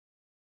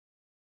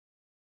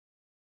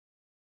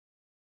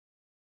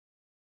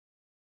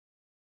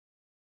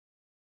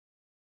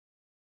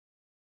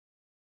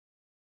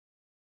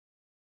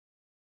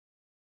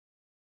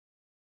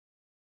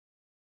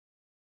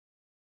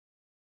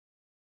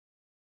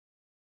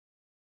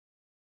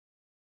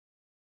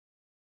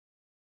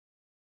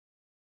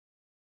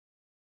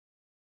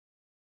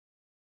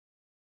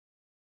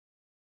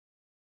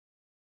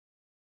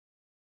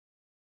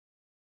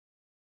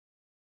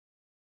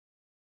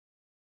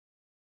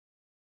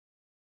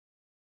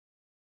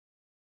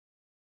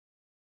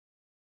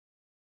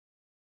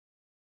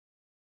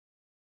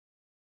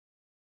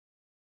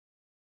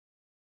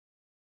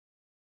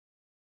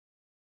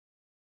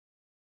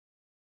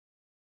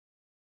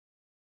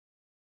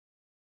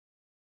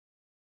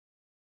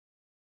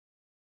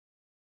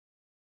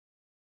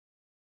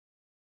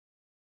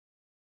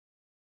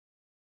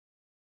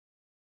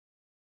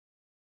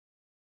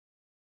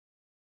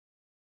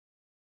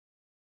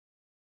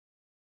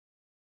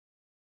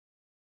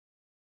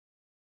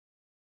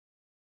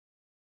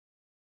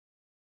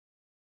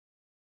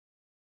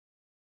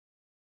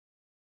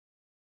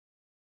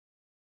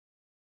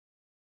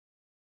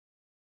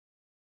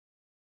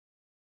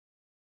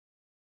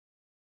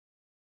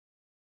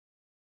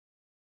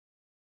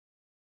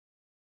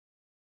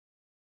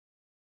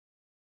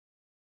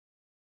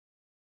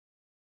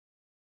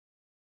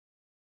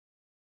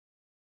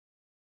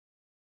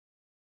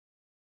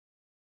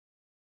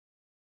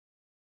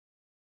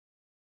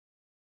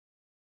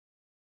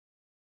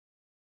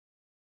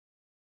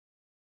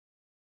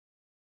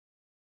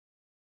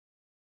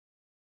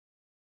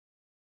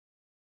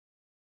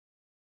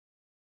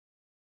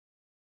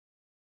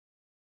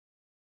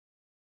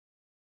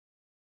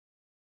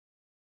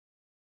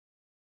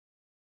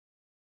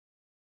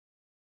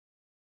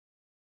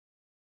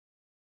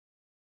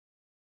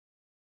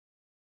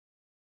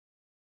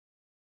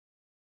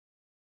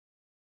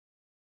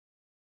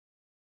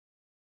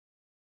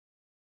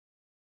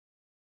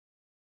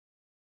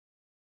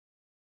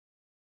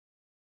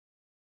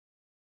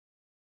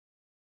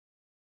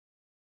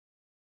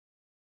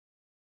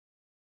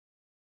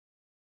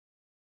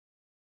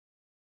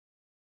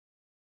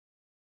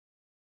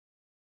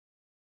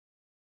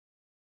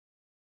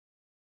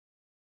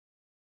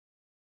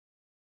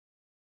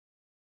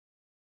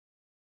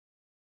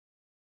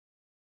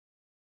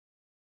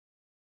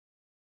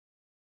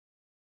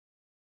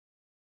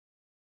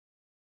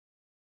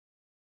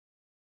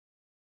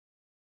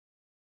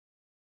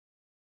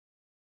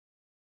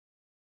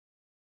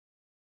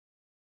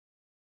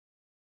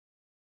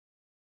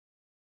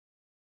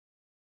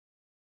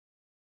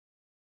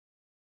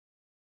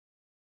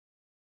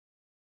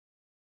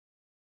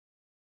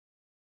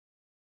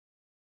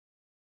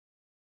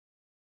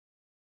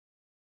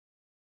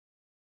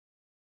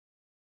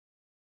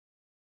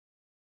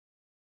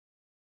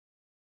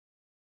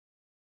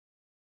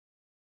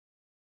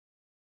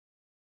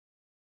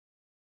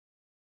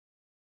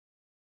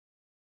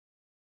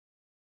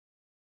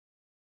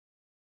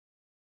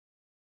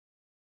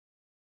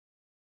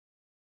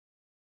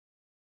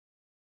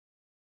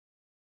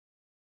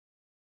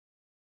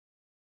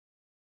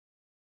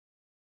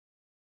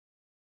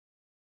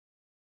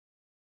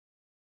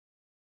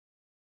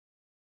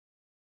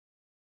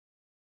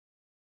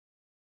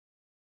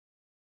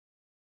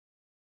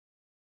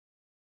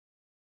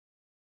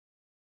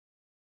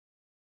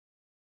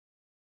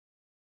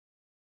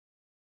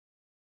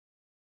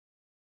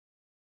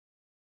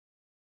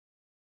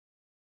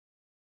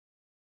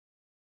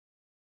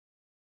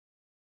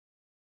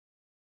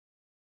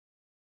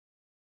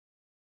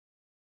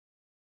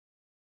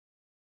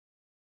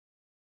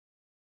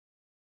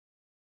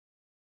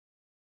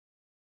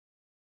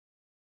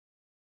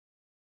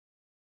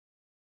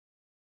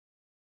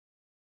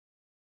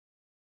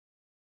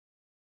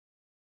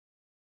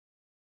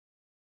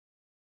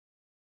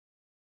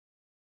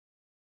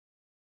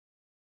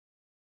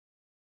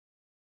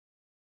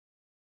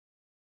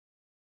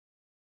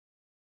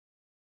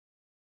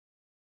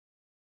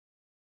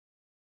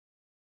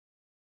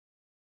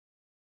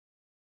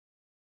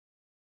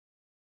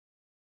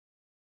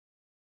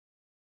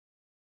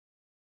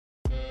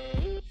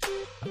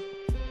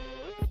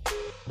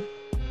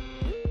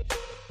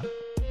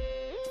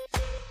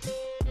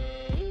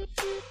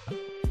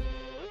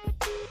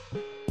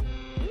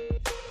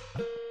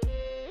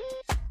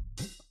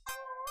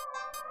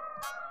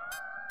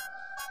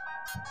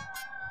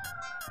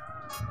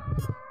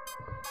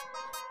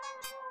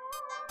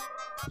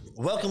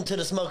Welcome to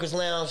the Smokers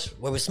Lounge,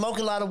 where we smoke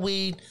a lot of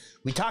weed,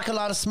 we talk a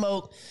lot of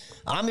smoke.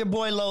 I'm your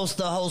boy Los,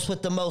 the host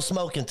with the most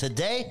smoking.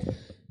 Today,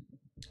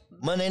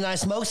 Monday Night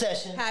Smoke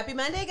Session. Happy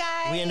Monday,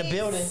 guys. We in the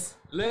building.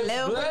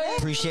 Hello.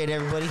 Appreciate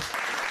everybody.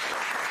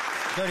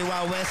 Dirty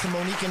Wild West and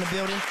Monique in the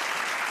building.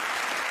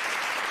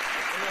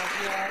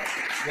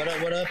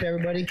 What up,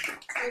 everybody?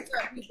 What's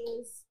up,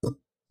 peoples?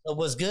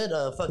 What's good?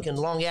 Fucking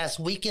long ass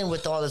weekend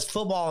with all this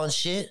football and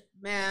shit.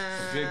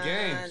 Man. Good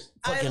games.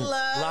 Fucking I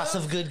love lots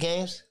of good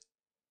games.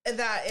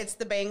 that it's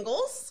the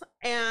Bengals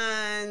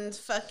and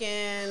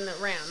fucking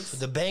Rams.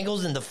 The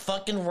Bengals and the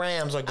fucking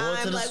Rams are going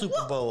to the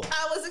Super Bowl.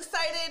 I was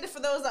excited for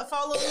those that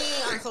follow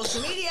me on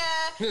social media.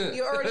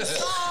 You already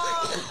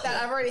saw that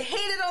I've already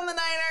hated on the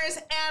Niners,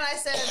 and I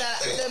said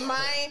that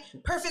my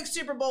perfect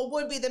Super Bowl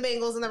would be the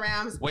Bengals and the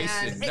Rams.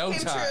 Wasted and no it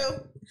came time.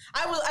 true.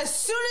 I was, as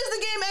soon as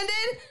the game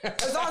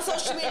ended, I was on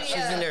social media.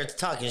 She's in there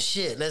talking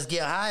shit. Let's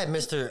get high,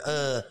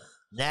 Mr.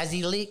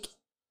 Nazi Leak.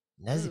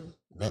 Nazi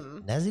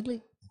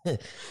Leak?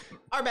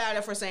 Our bad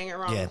if we're saying it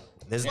wrong. Yeah.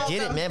 Let's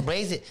get it, man.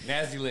 Blaze it.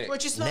 Nazi lick.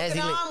 What you smoking Nazi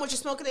on, lick. what you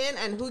smoking in,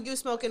 and who you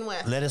smoking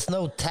with. Let us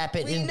know. Tap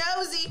it We in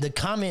nosy. the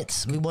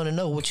comments. We want to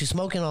know what you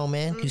smoking on,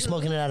 man. You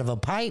smoking it out of a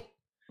pipe,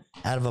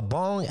 out of a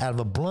bong, out of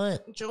a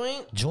blunt,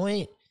 Joint.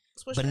 joint,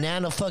 Swisher.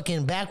 banana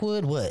fucking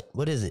backwood?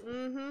 What is it?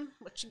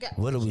 What you got?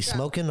 What are we you got?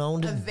 smoking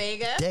on A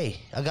Vega. today?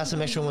 I got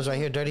some extra ones right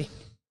here, Dirty.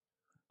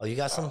 Oh, you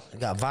got some? I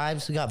got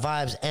vibes. We got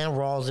vibes and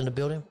raws in the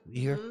building.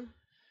 You here?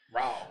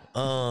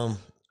 Raw.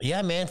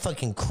 Yeah, man.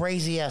 Fucking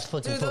crazy ass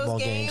fucking Dude, football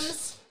those games.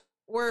 games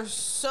were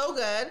so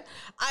good.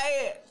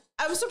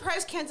 I'm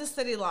surprised Kansas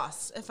City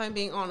lost, if I'm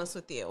being honest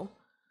with you.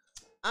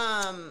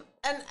 And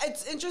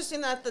it's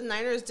interesting that the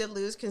Niners did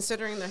lose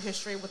considering their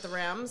history with the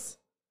Rams.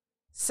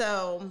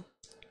 So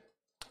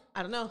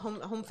I don't know,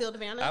 home field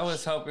advantage. I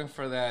was hoping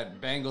for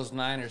that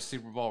Bengals-Niners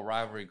Super Bowl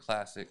rivalry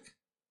classic.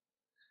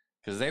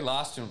 Because they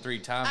lost them 3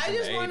 times I in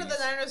just the wanted 80s.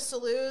 the Niners to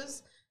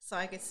lose so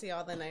I could see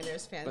all the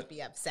Niners fans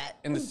be upset.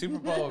 And the Super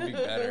Bowl would be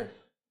better.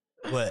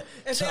 What?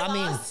 If So they I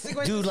lost, mean,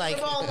 going dude, to like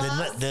Super Bowl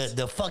lost.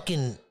 the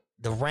fucking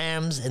the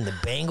Rams and the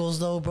Bengals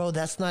though, bro.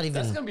 That's not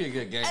even. That's going to be a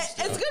good game. It's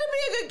still. gonna be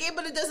a good game,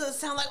 but it doesn't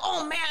sound like,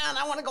 oh man,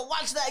 I want to go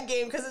watch that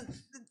game because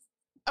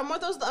weren't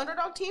those the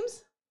underdog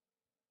teams,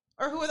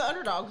 or who are the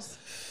underdogs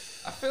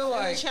I feel in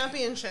like the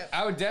championship?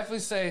 I would definitely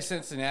say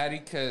Cincinnati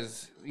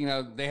because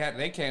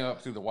they came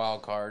up through the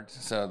wild card,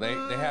 so they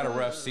had a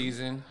rough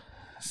season,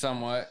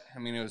 somewhat. I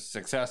mean, it was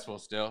successful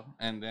still,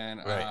 and then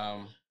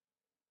Right.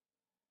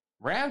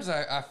 Rams.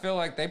 I feel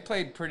like they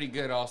played pretty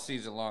good all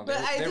season long. But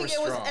I they think were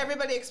it was strong.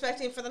 everybody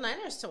expecting for the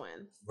Niners to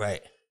win.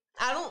 Right.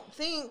 I don't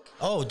think.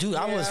 Oh, dude,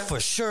 I was Yeah. for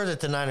sure that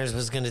the Niners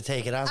was going to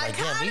take it. I was like,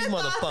 damn, these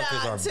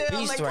motherfuckers are I'm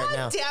beasts like, right God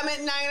now. damn it,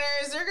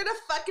 Niners! They're gonna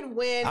fucking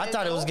win. I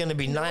thought it was going to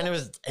be No.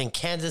 Niners and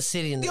Kansas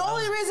City. And The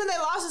only reason they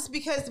lost is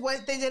because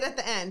what they did at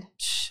the end.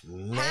 Had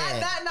man,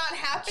 that not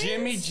happened,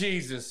 Jimmy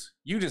Jesus,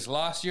 you just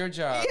lost your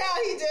job. Yeah,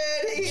 he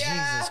did.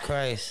 Yeah. Jesus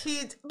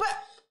Christ.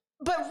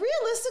 But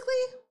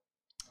realistically,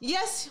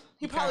 yes,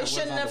 he probably kinda was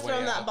shouldn't on have the way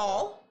thrown that out,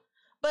 ball.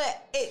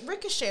 But it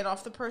ricocheted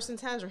off the person's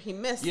hands or he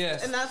missed.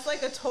 Yes. And that's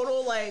like a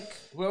total like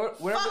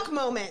Whatever, fuck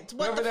moment.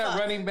 What whoever the that fuck?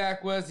 running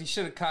back was, he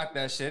should have caught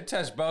that shit. It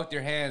touched both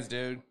your hands,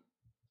 dude.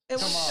 It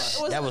come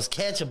on. That was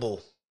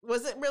catchable.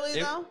 Was it really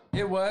It, though?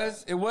 it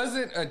was. It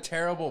wasn't a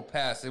terrible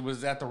pass. It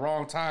was at the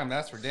wrong time.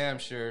 That's for damn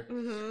sure.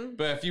 Mm-hmm.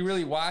 But if you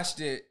really watched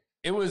it,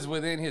 it was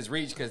within his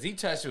reach because he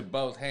touched with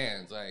both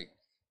hands. Like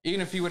even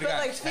if he would have But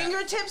got like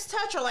fingertips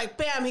touch or like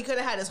bam, he could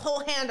have had his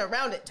whole hand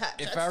around it touch.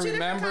 If That's I two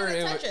different remember, kind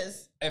of it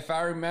touches. if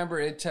I remember,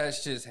 it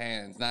touched his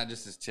hands, not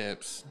just his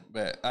tips.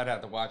 But I'd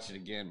have to watch it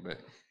again. But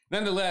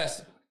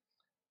nonetheless,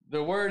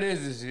 the word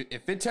is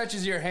if it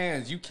touches your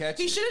hands, you catch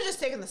He it. should have just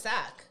taken the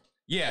sack.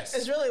 Yes,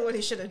 Is really what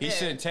he should have he did.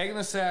 should have taken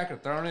the sack or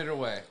thrown it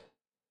away.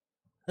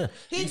 He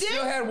You did.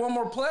 still had one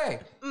more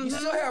play. You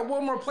still had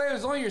one more play. It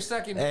was only your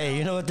second. Hey,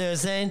 you know what they're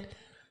saying?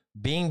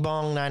 Bing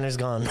bong, Niners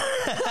gone.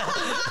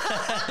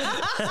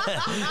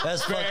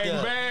 That's fucked Bang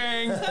up.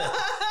 bang.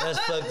 That's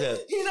fucked up.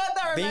 You know what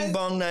that reminds Bing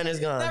bong, Niners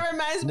gone. That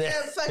reminds me of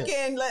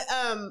fucking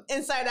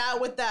Inside Out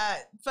with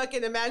that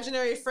fucking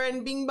imaginary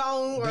friend Bing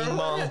Bong or Bing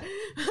Bong.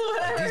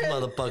 whatever. These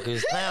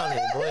motherfuckers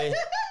clowning, boy.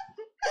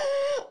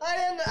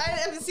 I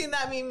haven't seen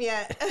that meme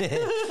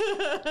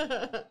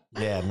yet.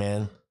 Yeah,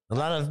 man. A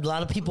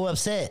lot of people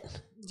upset.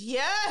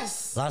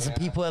 Yes. Lots of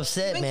people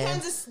upset, Even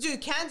man.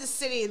 Kansas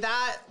City,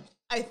 that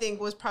I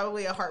think was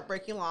probably a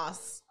heartbreaking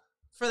loss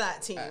for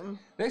that team.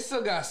 They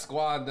still got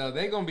squad though.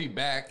 They gonna be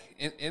back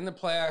in the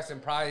playoffs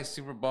and probably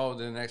Super Bowl in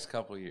the next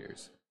couple of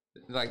years.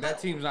 Like that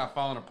team's not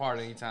falling apart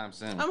anytime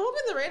soon. I'm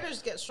hoping the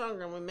Raiders get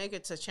stronger and we make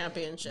it to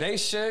championship. They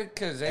should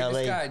because they LA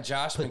just got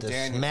Josh Put the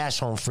McDaniels.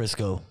 smash on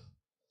Frisco.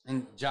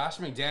 And Josh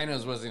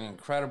McDaniels was an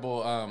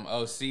incredible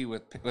OC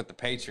with the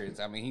Patriots.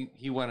 I mean,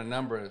 he won a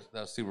number of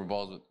those Super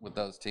Bowls with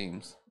those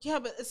teams. Yeah,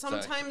 but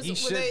sometimes he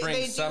should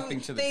bring something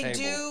to the table. They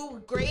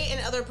do great in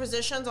other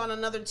positions on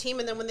another team,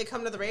 and then when they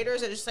come to the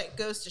Raiders, it just like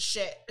goes to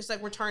shit. It's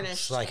like we're tarnished.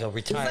 It's like a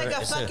retirement.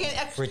 It's like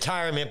a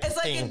retirement. It's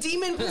like a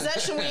demon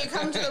possession when you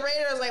come to the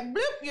Raiders. Like,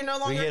 bloop, you're no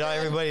longer. We get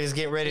everybody to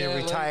get ready to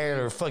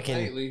retire or fucking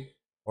lately.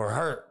 Or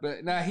hurt.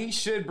 But now he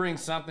should bring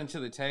something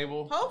to the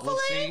table. Hopefully,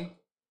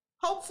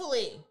 we'll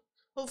see.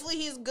 Hopefully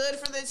he's good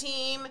for the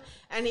team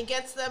and he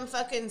gets them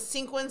fucking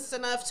sequenced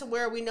enough to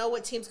where we know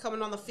what team's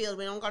coming on the field.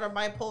 We don't got our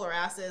bipolar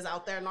asses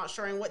out there not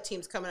showing what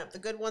team's coming up, the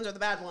good ones or the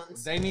bad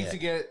ones. They need to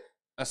get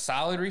a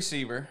solid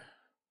receiver.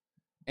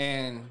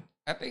 And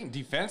I think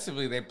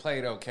defensively they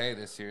played okay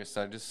this year.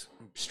 So just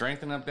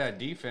strengthen up that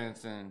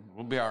defense and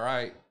we'll be all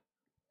right.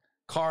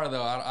 Carr,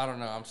 though, I don't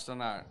know. I'm still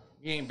not.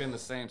 He ain't been the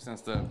same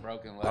since the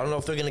broken leg. I don't know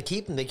if they're going to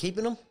keep him. They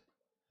keeping him?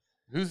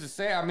 Who's to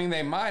say? I mean,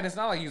 they might. It's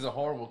not like he's a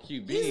horrible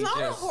QB. He's not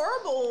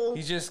horrible.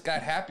 He just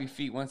got happy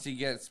feet once he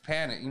gets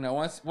panicked. You know,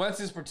 once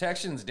his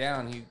protection's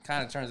down, he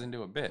kind of turns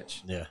into a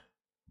bitch. Yeah.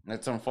 And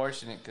it's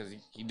unfortunate because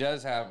he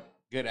does have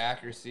good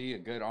accuracy, a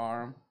good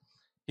arm.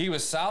 He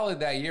was solid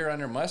that year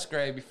under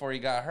Musgrave before he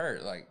got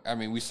hurt. Like, I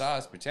mean, we saw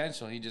his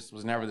potential. He just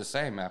was never the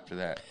same after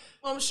that.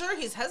 Well, I'm sure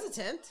he's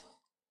hesitant.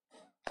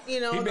 You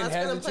know, he's been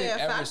that's going to play a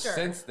hesitant ever factor.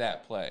 since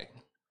that play.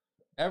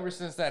 Ever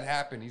since that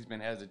happened, he's been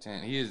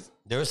hesitant.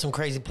 There were some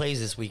crazy plays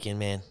this weekend,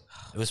 man.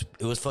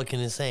 It was fucking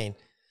insane.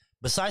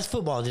 Besides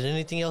football, did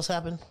anything else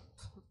happen?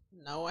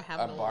 No, I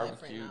have no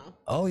life right now.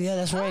 Oh yeah,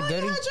 that's right,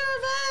 Dirty.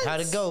 Yeah,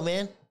 how'd it go,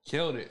 man?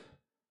 Killed it.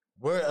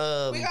 We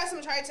got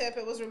some tri-tip.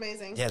 It was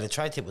amazing. Yeah, the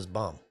tri-tip was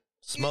bomb.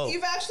 Smoke.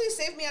 You've actually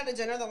saved me out of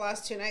dinner the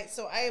last 2 nights,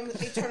 so I am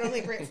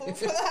eternally grateful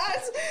for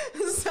that.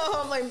 So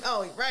I'm like,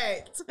 oh,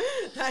 right.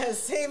 That has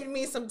saved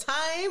me some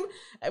time,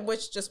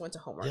 which just went to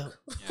homework.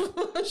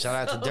 Yep. Shout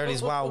out to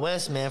Dirty's Wild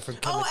West, man, for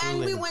coming through and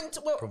we went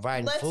to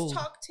providing Let's food.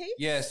 Talk Taste.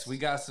 Yes, we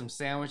got some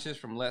sandwiches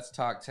from Let's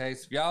Talk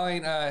Taste. If y'all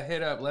ain't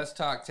hit up Let's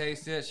Talk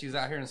Taste yet, she's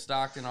out here in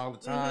Stockton all the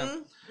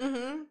time.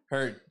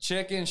 Her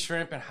chicken,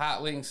 shrimp, and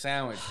hot wing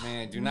sandwich,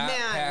 man. Do not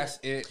pass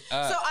it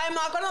up. So I'm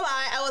not going to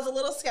lie. I was a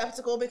little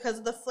skeptical because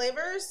of the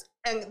flavors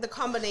and the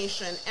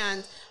combination.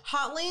 And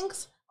hot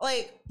links,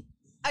 like,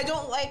 I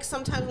don't like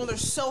sometimes when they're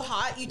so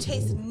hot, you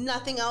taste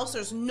nothing else.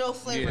 There's no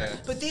flavor. Yeah.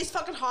 But these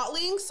fucking hot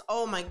links,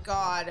 oh my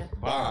God.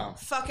 Bomb.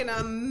 Fucking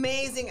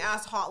amazing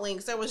ass hot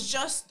links. There was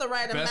just the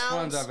right Best amount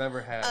ones I've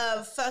ever had.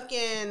 of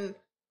fucking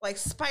like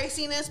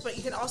spiciness, but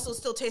you can also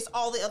still taste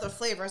all the other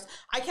flavors.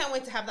 I can't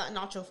wait to have that in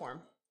nacho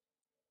form.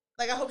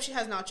 Like, I hope she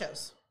has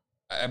nachos.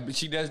 But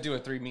she does do a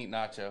 3-meat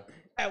nacho.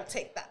 I'll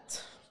take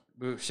that.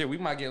 But shit, we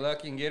might get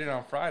lucky and get it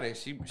on Friday.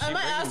 I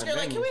might ask her,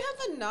 like, can we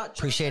have the nacho?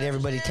 Appreciate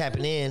everybody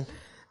tapping in.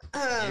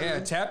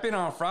 Yeah, tap in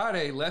on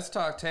Friday. Let's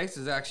Talk Taste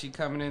is actually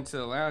coming into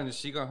the lounge, and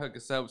she gonna hook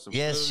us up with some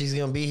Yes, food. she's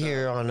gonna be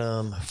here on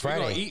We're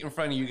Friday. gonna eat in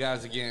front of you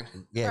guys again.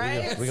 Yeah,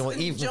 Right? we're gonna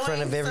eat in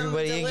front of Enjoying some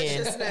everybody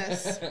again.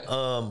 deliciousness.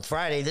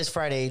 This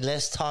Friday,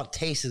 Let's Talk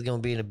Taste is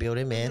gonna be in the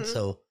building, man.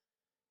 So,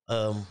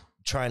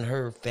 trying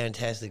her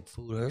fantastic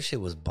food. Her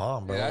shit was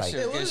bomb, bro. Yeah, that Like,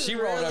 shit was good. She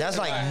rolled up. that's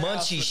to like my house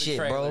munchy with the shit,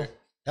 bro. trailer.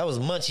 That was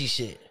munchy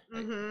shit. She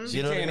You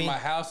know what I came to mean? my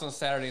house on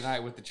Saturday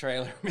night with the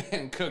trailer, man,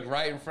 and cooked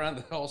right in front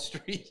of the whole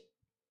street.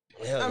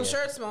 Hell I'm yeah.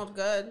 sure it smelled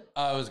good.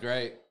 Oh, it was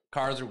great.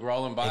 Cars were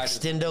rolling by.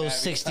 Extendo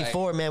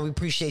 64, man. We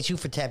appreciate you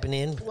for tapping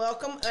in.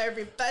 Welcome,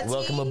 everybody.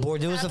 Welcome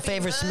aboard. Do us a Happy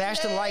favor,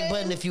 smash the like Monday.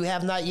 button if you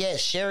have not yet.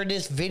 Share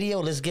this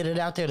video. Let's get it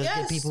out there. Let's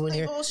Yes, get people in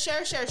here.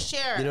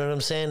 Share. You know what I'm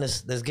saying?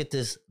 Let's get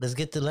this. Let's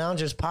get the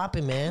loungers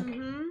popping,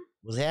 man.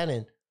 What's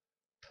happening?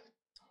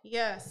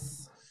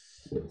 Yes.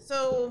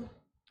 So,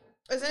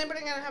 is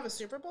anybody gonna have a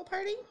Super Bowl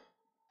party?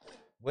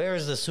 Where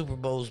is the Super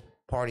Bowl's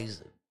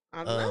parties?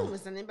 I don't know.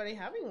 Is anybody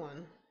having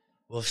one?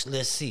 Well,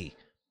 let's see.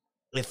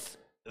 If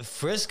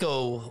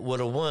Frisco would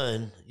have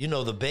won, you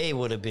know, the Bay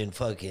would have been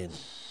fucking.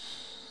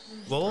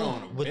 Well,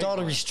 Throwing a with big all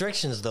the one.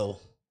 restrictions, though.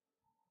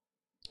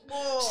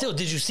 Well, Still,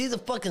 did you see the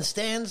fucking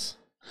stands?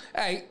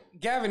 Hey,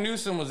 Gavin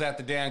Newsom was at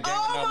the damn game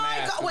with oh no my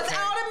mask. God! okay?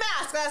 Without a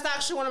mask. That's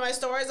actually one of my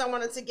stories I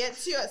wanted to get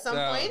to at some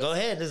point. Go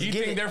ahead. Let's You get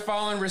think it. they're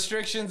following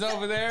restrictions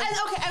over there?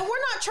 And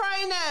we're not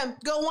trying to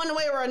go one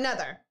way or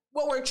another.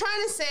 What we're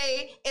trying to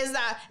say is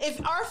that if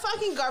our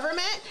fucking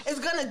government is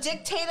gonna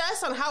dictate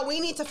us on how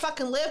we need to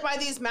fucking live by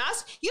these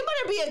masks, you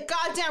better be a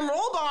goddamn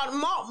role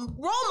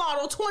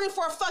model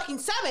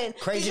 24/7.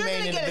 Crazy you're man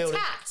gonna in the get building.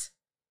 attacked.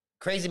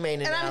 Crazy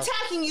man in And the I'm house.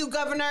 attacking you,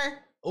 Governor.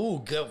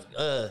 Ooh,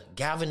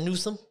 Gavin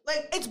Newsom.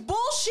 Like, it's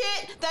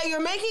bullshit that you're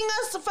making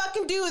us to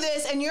fucking do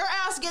this, and your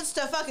ass gets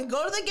to fucking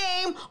go to the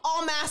game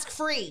all mask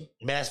free.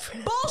 Mask.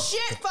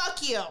 Bullshit.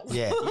 Fuck you.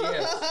 Yeah,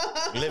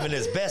 Yeah. living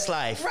his best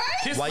life. Right?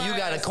 Kiss While my you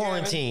got a ass,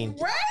 quarantine.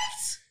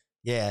 Right?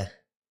 Yeah,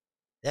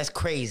 that's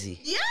crazy.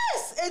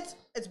 Yes.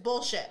 It's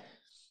bullshit.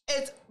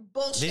 It's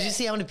bullshit. Did you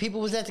see how many people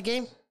was at the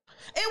game?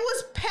 It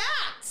was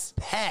packed.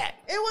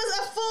 Packed. It was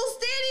a full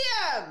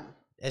stadium.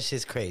 That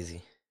shit's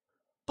crazy.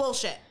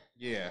 Bullshit.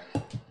 Yeah.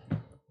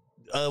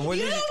 Where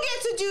You did don't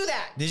get to do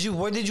that.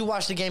 Where did you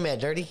watch the game at,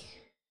 Dirty?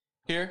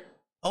 Here?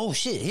 Oh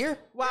shit! Here.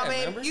 Wow, Yeah, babe,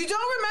 remember? you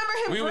don't remember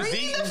him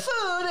bringing the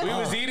food. We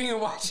was eating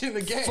and watching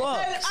the game. Fuck.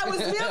 And I was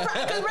meal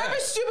because remember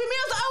stupid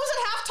meals. I was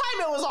at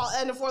halftime. It was all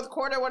end of fourth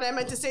quarter when I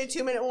meant to say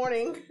 2-minute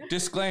warning.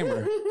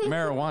 Disclaimer: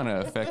 marijuana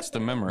affects the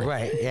memory.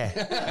 Right. Yeah.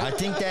 I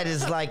think that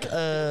is like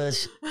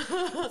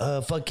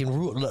fucking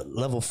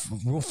level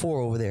rule 4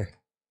 over there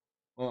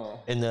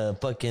in the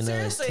fucking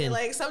Seriously, 10.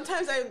 like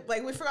sometimes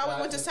we forgot we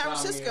went to San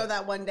Francisco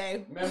that one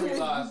day. Memory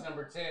loss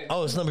number 10.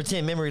 Oh, it's number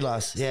 10, memory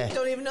loss. Yeah.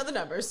 Don't even know the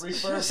numbers.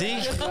 See?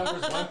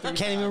 Numbers 1 through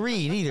Can't even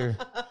read either.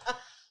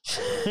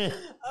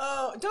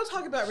 Oh, don't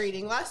talk about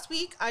reading. Last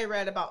week I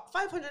read about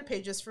 500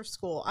 pages for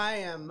school. I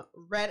am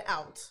read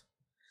out,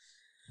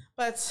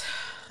 but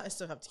I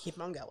still have to keep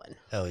on going.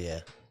 Hell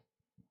yeah.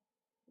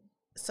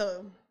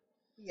 So,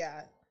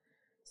 yeah.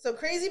 So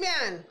Crazy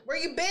Man, where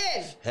you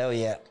been? Hell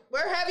yeah.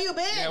 Where have you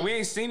been? Yeah, we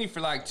ain't seen you for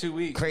like 2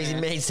 weeks. Crazy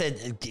man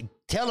said,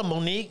 "Tell him,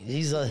 Monique."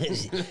 He's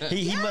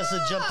he must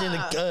have jumped in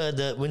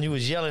the when he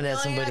was yelling at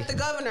Yelling somebody, at the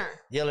governor,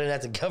 yelling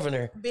at the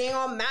governor. being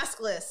all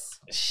maskless.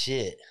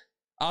 Shit.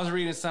 I was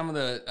reading some of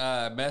the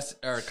comments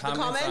on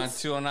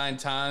comments? 209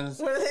 Times.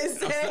 What do they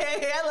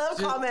say? I love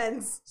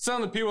comments.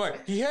 Some of the people were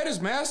like, he had his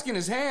mask in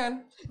his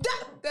hand.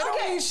 That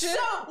don't mean shit.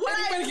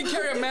 Anybody can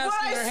carry a mask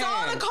in their What I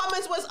saw in hand. the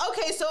comments was,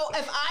 okay, so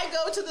if I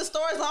go to the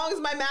store, as long as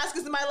my mask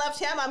is in my left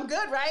hand, I'm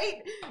good,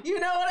 right? You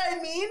know what I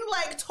mean?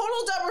 Like, total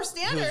double He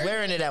standard. was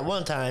wearing it at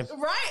one time.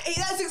 Right?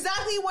 That's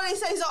exactly what he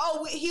said. He's like,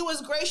 oh, he was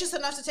gracious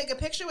enough to take a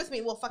picture with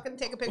me. Well, fucking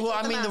take a picture Well,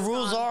 with I mean, the mask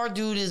rules on. are,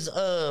 dude, is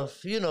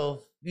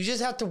you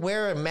just have to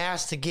wear a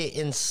mask to get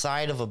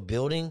inside of a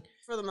building.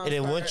 For the most And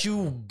then part. once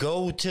you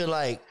go to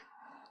like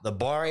the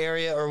bar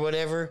area or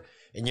whatever,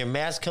 and your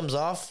mask comes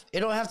off, it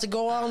don't have to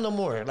go on no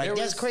more. Like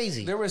that's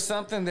crazy. There was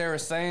something they were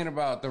saying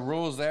about the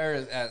rules there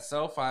at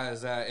SoFi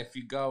is that if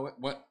you go,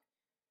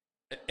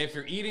 if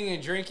you're eating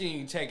and drinking,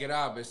 you take it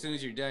out, but as soon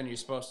as you're done, you're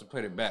supposed to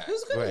put it back.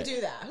 Who's going Right. to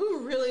do that?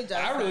 Who really does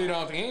I really that?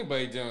 don't think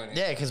anybody doing it.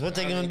 Yeah, because what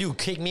they gonna do?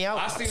 Kick me out?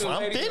 I see the I'm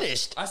lady,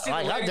 finished. I see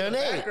like the I've lady in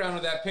done the it. background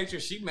of that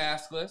picture. She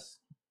maskless.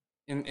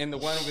 In the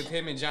one with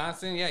him and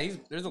Johnson, yeah,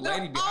 there's a They're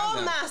lady all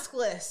behind them.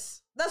 maskless.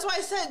 That's why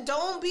I said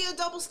don't be a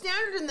double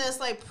standard in this.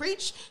 Like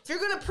preach, if you're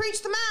gonna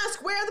preach the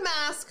mask, wear the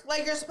mask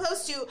like you're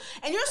supposed to,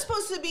 and you're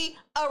supposed to be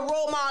a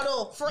role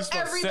model for You're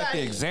supposed to set the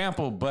everybody.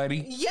 example,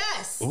 buddy.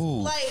 Yes.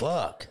 Ooh, like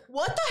fuck.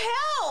 what the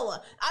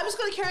hell? I'm just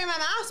gonna carry my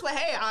mask, but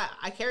hey,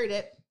 I carried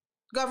it.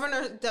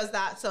 Governor does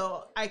that,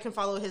 so I can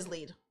follow his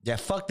lead. Yeah,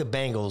 fuck the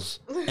Bengals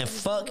and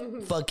fuck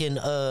fucking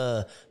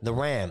the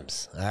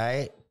Rams. All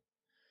right.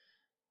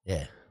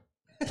 Yeah.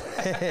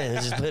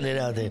 Just putting it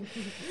out there.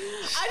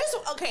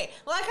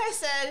 Like I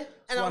said,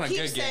 and want I'll a keep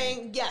good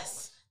saying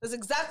yes. That's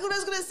exactly what I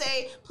was gonna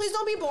say. Please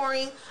don't be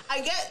boring.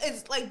 I get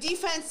it's like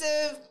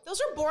defensive.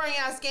 Those are boring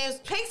ass games.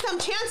 Take some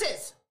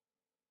chances.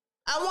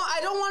 I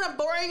don't want a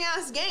boring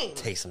ass game.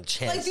 Take some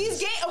chances. Like these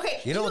games.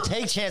 Okay, You don't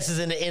take chances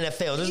in the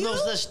NFL. There's no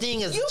such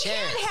thing as a you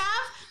chance. can't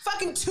have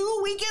fucking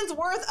 2 weekends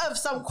worth of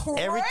some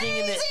crazy Everything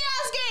in the-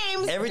 ass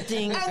games.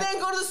 everything- and then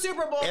go to the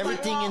Super Bowl.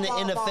 Everything in the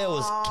Like, NFL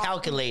is wah, wah.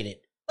 calculated.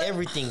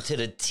 Everything to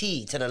the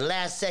T, to the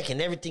last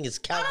second. Everything is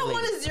I don't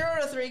want calculated.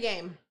 a 0-3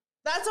 game.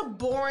 That's a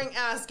boring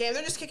ass game.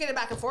 They're just kicking it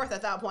back and forth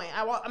at that point.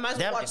 I might as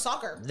well watch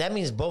soccer. That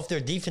means both their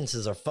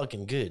defenses are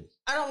fucking good.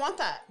 I don't want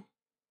that.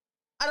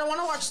 I don't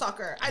want to watch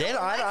soccer. I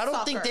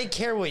don't think they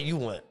care what you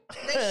want.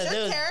 They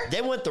should care.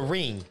 They want the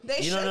ring. They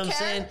you know should what I'm care.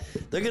 saying?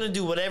 They're gonna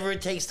do whatever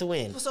it takes to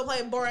win. So play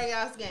a boring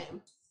ass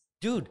game.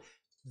 Dude,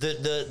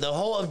 the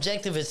whole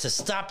objective is to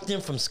stop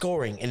them from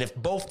scoring. And if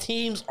both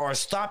teams are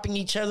stopping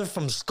each other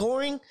from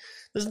scoring,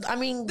 I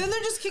mean, Then they're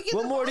just kicking.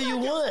 what the more ball do you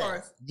back and want?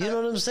 forth. You know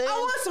what I'm saying? I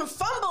want some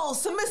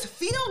fumbles, some missed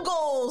field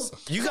goals.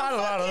 You got a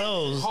lot of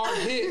those. Hard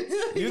hits.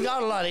 You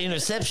got a lot of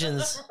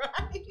interceptions.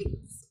 Right.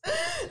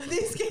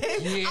 These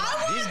games.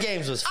 Yeah. These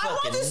games was I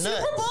want fucking the nuts.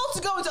 Super Bowl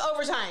to go into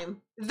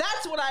overtime.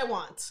 That's what I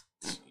want.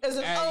 Is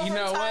an Hey, overtime you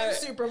know what?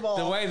 Super Bowl.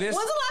 The way this-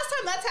 When's the last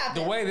time that's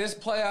happened? The way this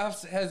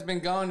playoffs has been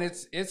going,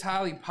 it's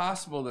highly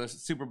possible the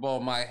Super Bowl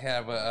might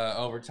have a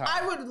overtime.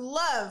 I would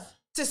love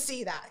to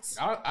see that.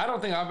 I don't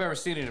think I've ever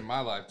seen it in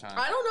my lifetime.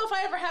 I don't know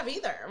if I ever have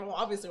either. Well,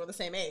 obviously we're the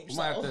same age. We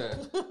might, So.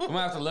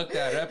 have to look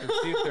that up and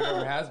see if there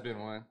ever has been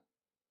one.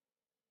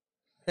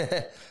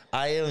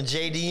 I am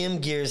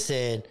JDM Gear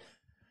said,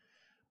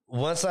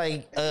 once I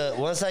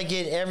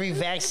get every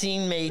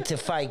vaccine made to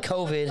fight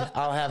COVID,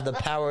 I'll have the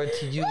power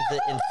to use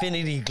the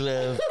Infinity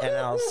Glove and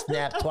I'll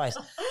snap twice.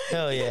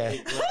 Hell yeah.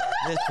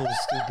 This fool's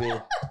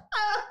stupid.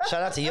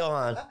 Shout out to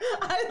Johan.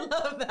 I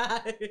love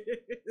that.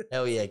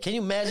 Hell yeah. Can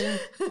you imagine?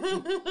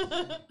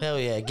 Hell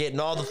yeah. Getting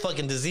all the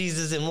fucking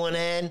diseases in one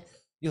hand.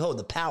 You hold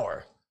the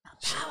power.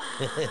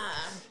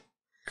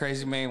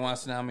 Crazy Man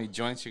wants to know how many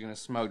joints you're gonna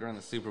smoke during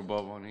the Super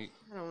Bowl, Monique.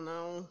 I don't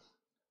know.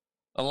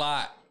 A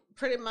lot.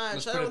 Pretty much.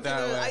 Let's I put don't it that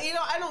think way.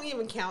 I don't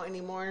even count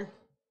anymore.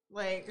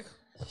 Like,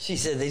 She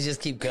said they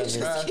just keep coming.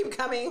 just keep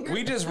coming.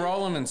 We just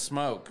roll them and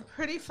smoke.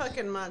 Pretty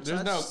fucking much.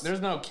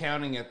 There's no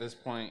counting at this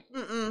point.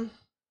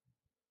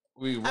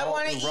 We I roll,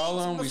 want to we roll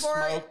eat them, we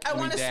before. smoke, I and we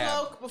want to dab.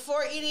 smoke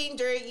before eating,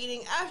 during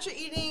eating, after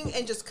eating,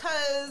 and just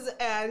cause.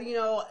 And you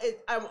know,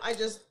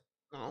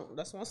 No,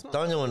 that's what's not.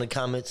 Don't know in the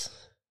comments.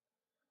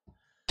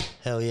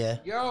 Hell yeah.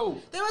 Yo,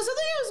 There was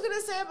something I was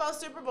gonna say about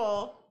Super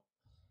Bowl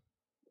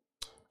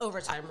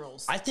overtime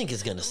rules. I think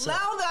it's gonna suck.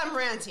 Now that I'm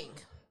ranting,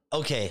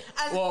 Okay.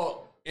 and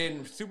well,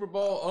 in Super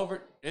Bowl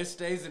it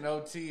stays in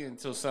OT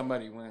until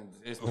somebody wins.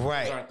 It's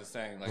Right. aren't the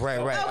same. Like, Right,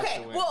 somebody right. has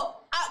okay, to win.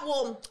 well,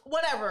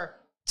 whatever.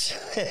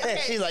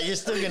 She's like, you're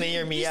still gonna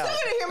hear me You're out. still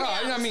gonna hear me No,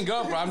 out. I mean,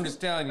 go, bro. I'm just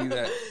telling you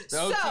that the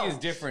So- OT is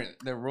different.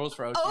 The rules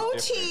for OT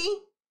is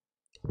different.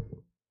 OT,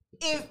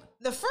 if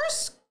the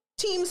first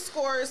team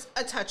scores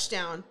a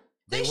touchdown,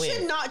 they They win.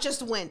 should not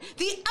just win.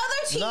 The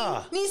other team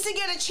Nah. needs to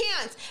get a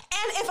chance.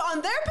 And if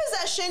on their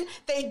possession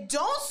they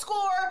don't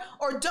score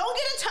or don't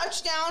get a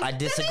touchdown, I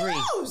disagree.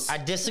 Then they lose. I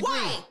disagree.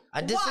 Why?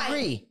 I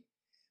disagree. Why? Or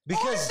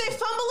Because if they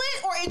fumble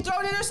it or it throw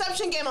an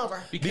interception, game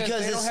over. Because Because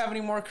they don't it's- have any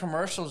more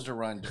commercials to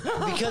run.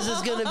 because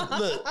it's gonna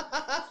look.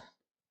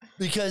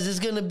 Because it's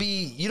gonna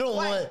be you don't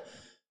Why? want.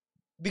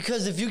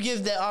 Because if you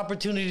give that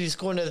opportunity to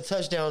score another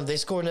touchdown, they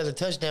score another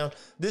touchdown.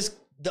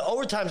 The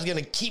overtime is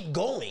gonna keep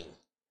going.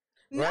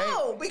 No,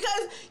 Right?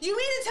 because you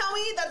mean to tell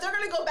me that they're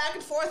going to go back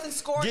and forth and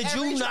score Did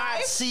every you not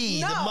drive? see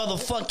No. the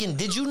motherfucking?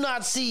 Did you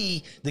not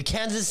see the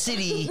Kansas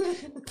City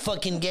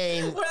fucking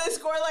game? Where they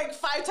score like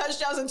 5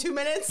 touchdowns in 2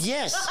 minutes?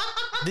 Yes.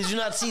 Did you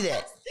not see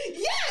that?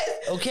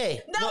 Yes.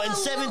 Okay. No, in the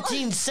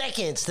 17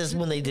 seconds. That's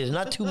when they did it.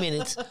 Not 2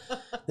 minutes.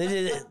 They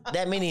did it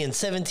that many in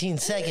 17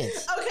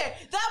 seconds. Okay,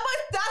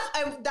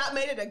 that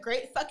made it a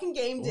great fucking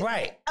game. didn't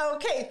Right. it?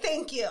 Okay,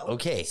 thank you.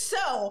 Okay.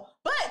 So,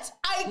 but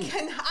I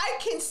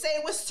can say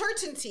with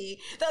certainty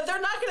that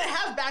they're not going to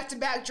have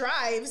back-to-back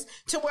drives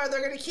to where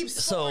they're going to keep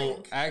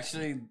scoring.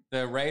 Actually,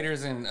 the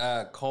Raiders and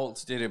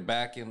Colts did it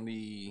back in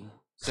the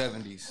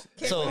 70s.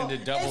 They So- went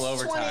into double it's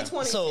overtime.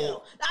 2022.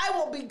 So- I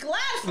will be glad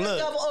for a Look,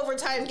 double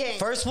overtime game.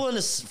 First one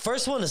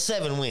to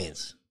 7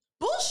 wins.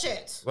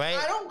 Bullshit. Right?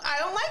 I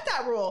don't like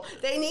that rule.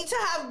 They need to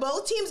have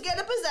both teams get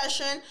a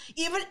possession.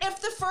 Even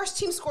if the first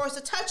team scores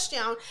a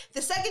touchdown,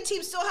 the second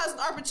team still has an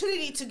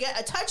opportunity to get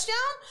a touchdown.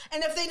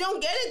 And if they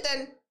don't get it, then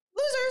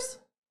losers.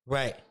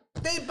 Right.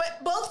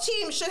 But both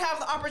teams should have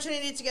the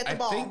opportunity to get the I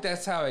ball. think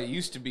that's how it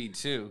used to be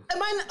too.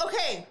 Am I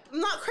okay? I'm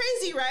not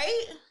crazy,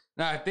 right?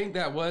 No, I think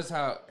that was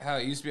how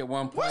it used to be at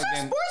one point. Where's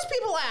our sports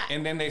people at?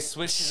 And then they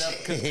switched it up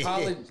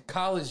because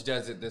college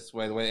does it this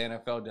way, the way the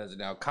NFL does it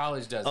now.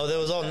 College does Oh, it. there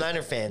was all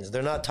Niner fans.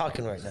 They're not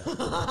talking right now.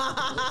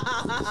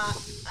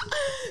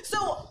 So,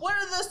 what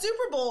are the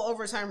Super Bowl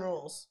overtime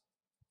rules?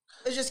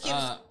 It just keeps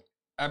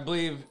I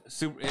believe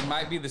it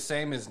might be the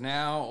same as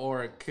now,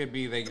 or it could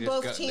be they just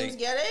both teams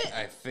get it.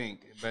 I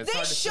think, but it's They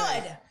hard to should.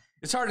 say.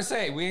 It's hard to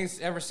say. We ain't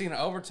ever seen an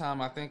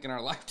overtime, I think, in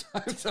our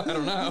lifetime, so I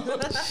don't know.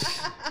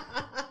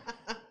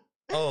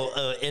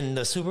 Oh, in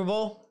the Super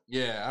Bowl?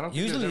 Yeah, I don't.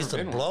 Think Usually there's it's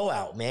ever a been one.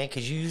 blowout, man,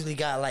 because you usually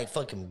got like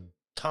fucking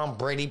Tom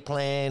Brady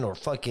playing or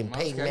fucking Most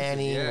Peyton cases,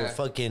 Manning or yeah.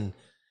 fucking,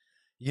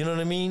 you know what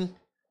I mean?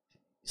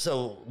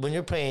 So when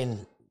you're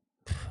playing,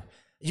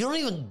 you don't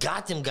even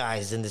got them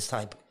guys in this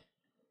type.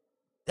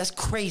 That's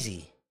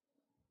crazy.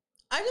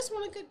 I just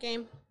want a good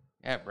game.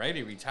 Yeah,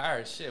 Brady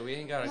retired. Shit, we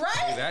ain't got to Right?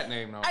 say that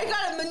name no more. I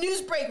got a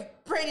news break.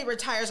 Brady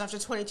retires after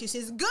 22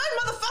 seasons. Good,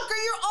 motherfucker,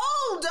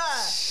 you're old.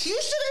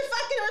 You should have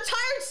fucking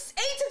retired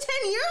 8 to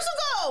 10 years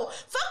ago.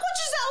 Fuck what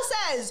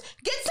Giselle says.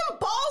 Get some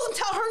balls and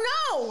tell her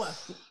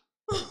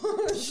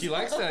no. She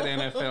likes that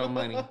NFL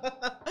money.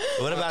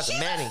 What about the She's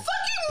Manning? a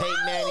fucking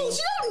Peyton model. Manning?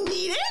 She don't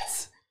need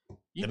it.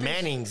 You The think-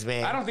 Mannings,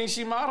 man. I don't think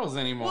she models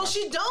anymore. Well,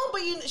 she don't,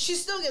 but she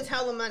still gets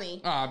hella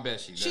money. Oh, I bet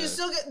she does. She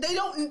still get. They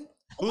don't.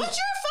 Once you're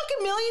a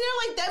fucking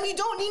millionaire like them, you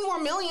don't need more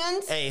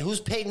millions. Hey, who's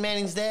Peyton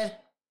Manning's dad?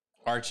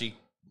 Archie.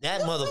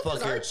 That Who the fuck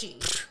is motherfucker. Archie?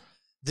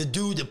 The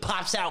dude that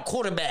pops out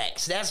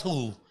quarterbacks. That's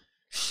who.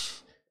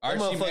 Archie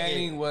motherfucker-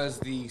 Manning was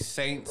the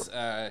Saints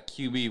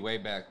QB way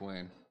back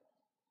when.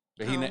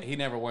 But he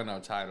never won no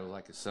title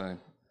like his son.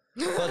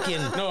 Fucking.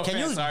 No can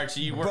offense, you,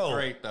 Archie. You were bro,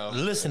 great, though.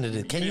 Listen to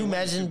this. Can you didn't win the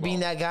imagine Super being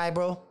Bowl. that guy,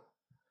 bro?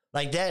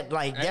 Like that It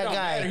guy. don't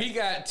matter. He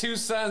got 2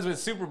 sons with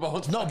Super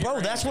Bowls. No, fucking bro,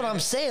 ring, that's what man. I'm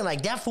saying.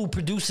 Like that fool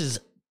produces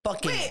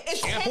fucking Wait,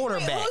 it's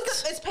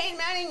quarterbacks. it's Peyton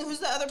Manning. Who's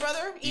the other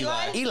brother?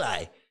 Eli.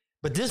 Eli.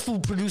 But this fool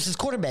produces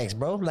quarterbacks,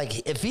 bro.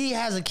 Like if he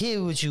has a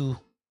kid with you,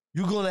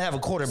 you're gonna have a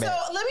quarterback.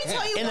 So let me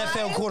tell you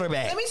NFL why.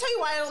 quarterback. Let me tell you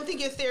why I don't think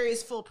your theory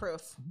is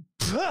foolproof.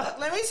 Let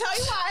me tell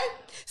you why.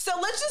 So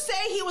let's just say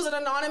he was an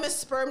anonymous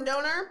sperm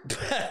donor.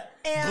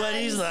 But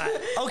he's not.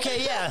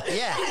 Okay, yeah.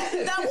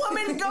 That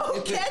woman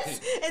gets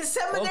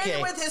inseminated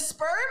Okay. with his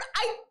sperm.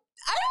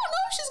 I don't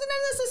know if she's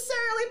gonna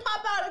necessarily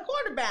pop out a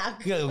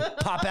quarterback. Go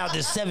pop out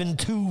this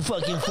 7'2"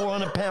 fucking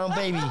 400-pound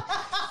baby.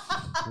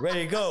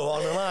 Ready to go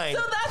on the line.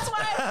 So that's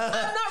why I'm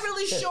not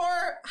really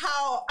sure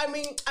how. I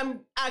mean, I'm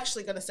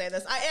actually gonna say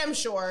this. I am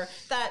sure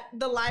that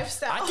the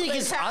lifestyle. I think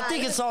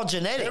it's all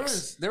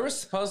genetics. There was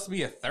supposed to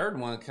be a third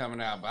one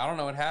coming out, but I don't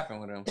know what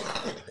happened with him.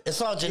 It's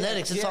all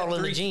genetics. He It's had all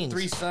in the three- genes.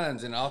 3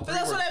 sons, and all 3 But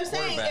that's were what I'm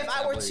saying. If quarterbacks,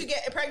 I were believe. to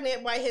get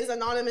pregnant by his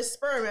anonymous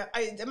sperm,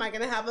 am I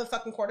gonna have a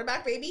fucking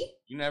quarterback baby?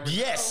 You never know.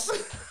 Yes. It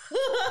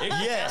could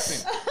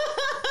Yes.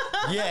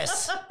 happen.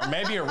 Yes. Or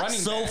maybe a running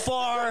So back.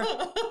 far,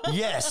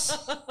 yes.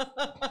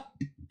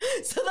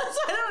 So that's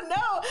why I don't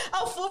know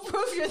how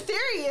foolproof your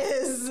theory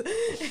is.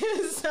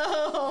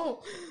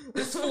 So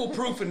It's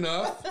foolproof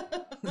enough.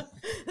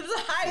 it's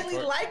highly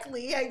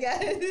likely, I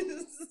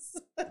guess.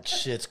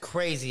 Shit's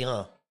crazy,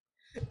 huh?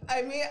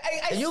 I mean,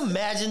 Can you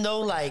imagine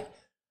though? Like,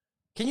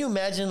 can you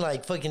imagine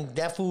like fucking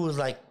that fool was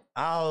like,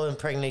 I'll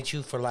impregnate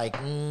you for like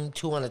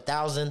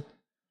 200,000.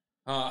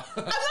 Uh,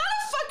 I'm not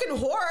a fucking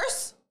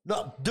horse.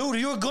 No, dude,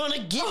 you're gonna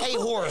get a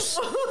horse.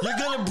 You're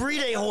gonna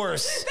breed a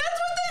horse. That's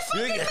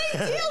what they You're fucking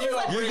gonna- make deals. You're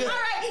Like, all gonna-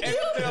 right,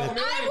 NFL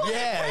I will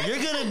Yeah,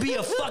 you're gonna be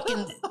a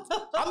fucking.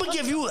 I'm gonna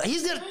give you.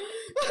 He's gonna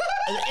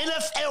an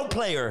NFL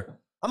player.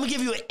 I'm gonna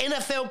give you an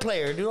NFL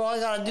player, dude. All I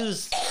gotta do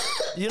is,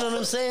 you know what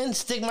I'm saying?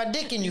 Stick my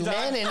dick in you,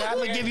 man, and I'm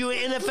gonna give you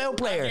an NFL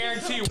player.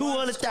 guarantee you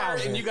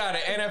 200,000. and you got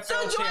an NFL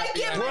So do I champion.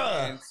 get on your Bruh.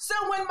 hands. So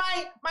when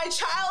my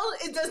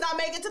child does not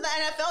make it to the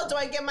NFL, do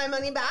I get my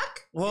money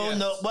back? Well, Yes.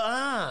 no,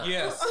 but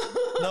Yes.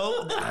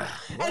 no.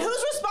 And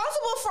who's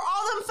responsible for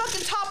all them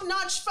fucking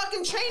top-notch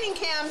fucking training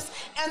camps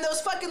and those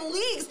fucking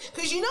leagues?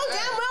 Because you know damn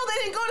well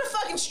they didn't go to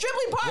fucking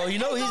Strictly Park. Well, you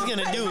know and he's go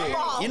gonna play do it.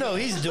 football. You know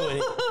he's doing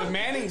it. The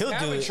Mannings He'll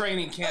have do a it.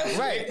 training camp.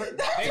 Right.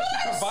 They That's should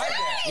what I'm provide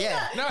that. saying.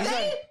 Yeah. No, He's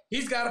like-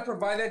 he's got to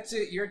provide that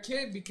to your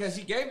kid because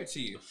he gave it to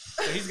you.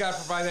 So he's got to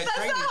provide that That's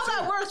training not how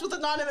too. that works with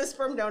anonymous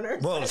sperm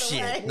donors. by Whoa, the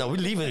shit. way. No, we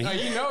leaving. No,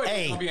 you know it's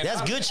Hey, gonna be that's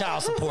anonymous. good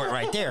child support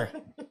right there.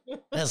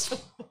 That's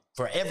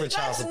forever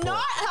child That's support.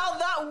 not how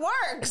that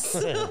works.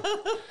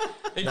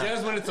 It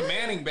does when it's a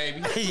Manning baby.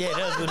 Yeah,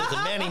 that's when it's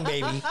a Manning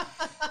baby.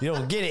 You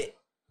don't get it.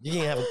 You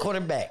can't have a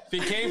quarterback.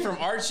 If it came from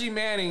Archie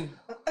Manning,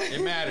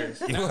 it matters.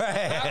 Not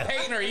Right.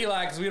 Peyton or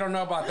Eli because we don't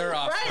know about their Right,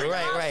 offspring.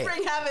 Right.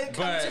 offspring haven't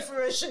come to But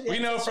fruition. we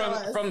yet know to show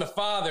us. from the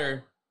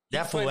father,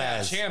 That fool putting out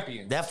has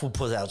champions. That fool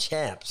puts out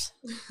champs.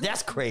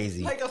 That's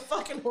crazy. like a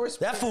fucking horse.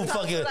 That fool That's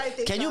fucking. what I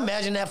think Can you of.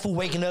 imagine that fool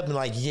waking up and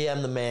like, yeah,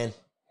 I'm the man.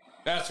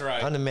 That's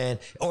right. I'm the man.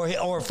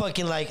 Or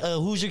fucking like,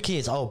 who's your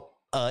kids? Oh,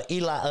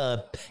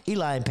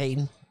 Eli and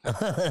Peyton.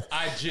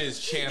 I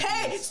jizz champions.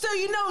 Hey, so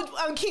you know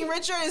King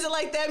Richard, is it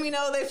like them? You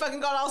know, they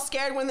fucking got all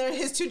scared when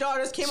his two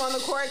daughters came on the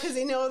court because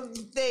they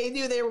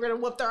knew they were gonna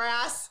whoop their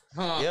ass.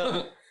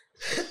 Yep.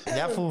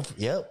 That fool.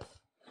 Yep.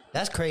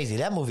 That's crazy.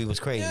 That movie was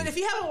crazy. Dude, if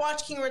you haven't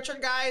watched King Richard,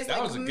 guys, That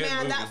like, was a good man,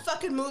 movie. that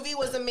fucking movie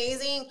was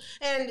amazing.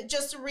 And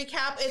just to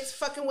recap, it's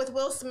fucking with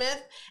Will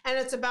Smith, and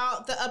it's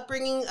about the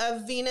upbringing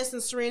of Venus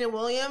and Serena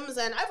Williams.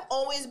 And I've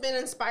always been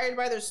inspired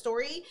by their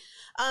story.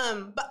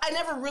 But I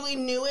never really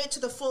knew it to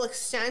the full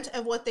extent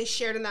of what they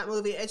shared in that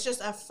movie. It's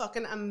just a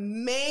fucking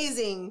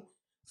amazing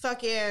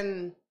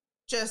fucking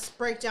just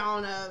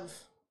breakdown of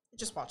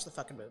just watch the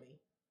fucking movie.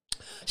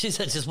 She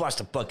said, just watch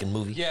the fucking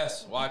movie.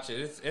 Yes, watch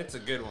it. It's a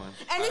good one.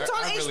 And it's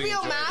on I really HBO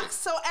enjoyed Max,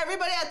 so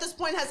everybody at this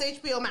point has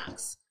HBO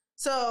Max.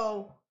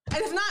 So,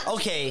 and if not,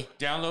 Okay. it.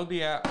 Download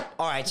the app.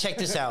 All right. Check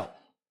this out.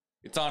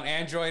 It's on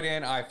Android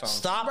and iPhone.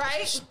 Stop.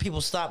 Right? People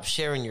stop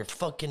sharing your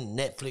fucking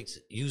Netflix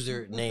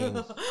username.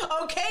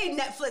 okay,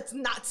 Netflix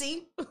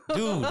Nazi.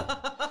 Dude.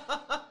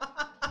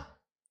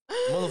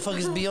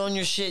 Motherfuckers be on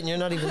your shit and you're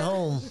not even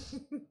home.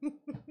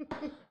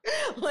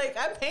 Like,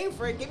 I'm paying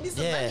for it. Give me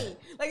some Yeah. money.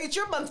 Like, it's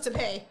your month to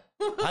pay.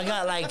 I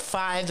got like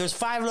there's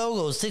 5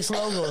 logos, 6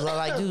 logos. I'm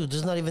like, dude,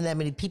 there's not even that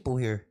many people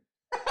here.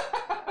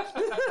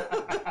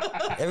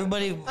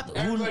 Everybody's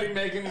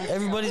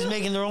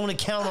making their own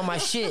account on my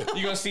shit.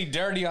 You're gonna see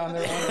dirty on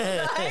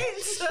there. Right?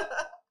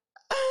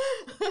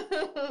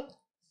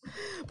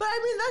 But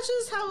I mean, that's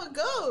just how it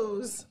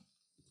goes.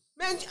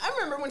 Man, I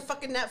remember when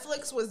fucking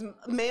Netflix was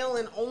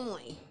mail-in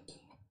only.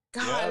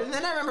 God, Yeah. and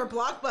then I remember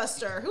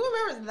Blockbuster. Who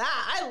remembers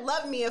that? I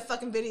love me a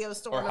fucking video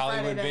store Or on a Friday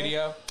Hollywood day.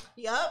 Video.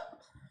 Yep.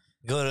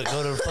 Go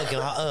to fucking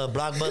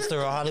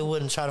Blockbuster or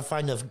Hollywood and try to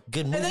find a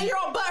good movie. And then you're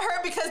all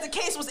butthurt because the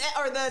case was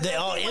They're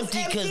all thing was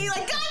empty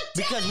Like, God damn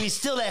because we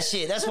steal that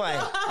shit. That's why.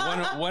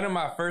 One of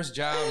my first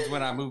jobs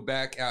when I moved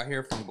back out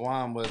here from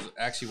Guam was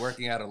actually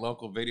working at a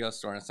local video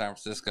store in San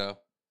Francisco.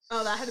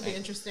 Oh, that had to be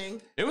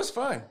interesting. It was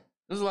fun. It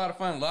was a lot of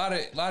fun. A lot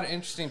of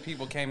interesting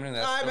people came into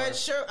that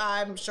store.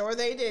 I'm sure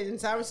they did in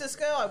San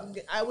Francisco.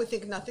 I would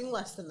think nothing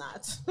less than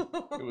that.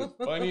 It was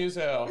funny as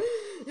hell.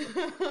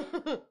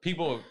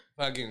 People,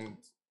 fucking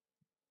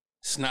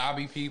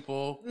snobby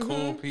people,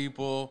 cool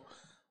people,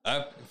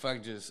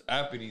 just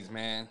uppities,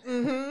 man.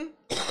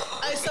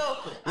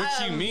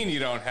 What you mean you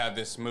don't have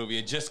this movie?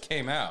 It just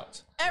came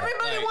out.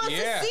 Everybody Like, wants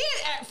yeah. to see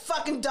it,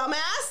 fucking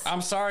dumbass.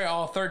 I'm sorry,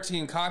 all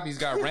 13 copies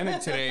got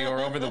rented today or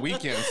over the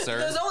weekend, sir.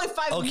 There's only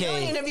 5 million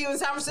Okay. of you in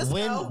San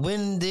Francisco.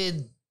 When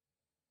did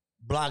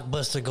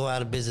Blockbuster go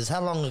out of business?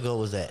 How long ago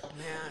was that?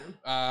 Man,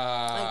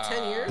 Like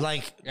 10 years?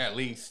 Like, Yeah, at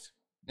least.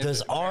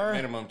 does our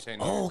minimum 10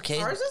 years? Oh, okay.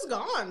 Ours is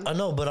gone. I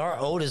know, but our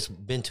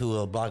oldest been to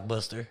a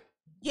Blockbuster.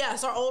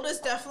 Yes, our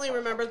oldest definitely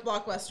remembers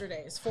Blockbuster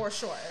days, for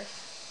sure.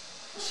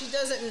 She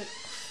doesn't...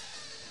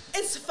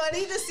 It's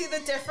funny to see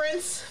the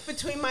difference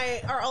between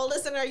our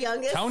oldest and our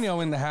youngest. Tonio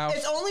in the house.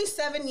 It's only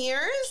 7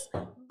 years,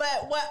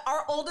 but what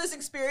our oldest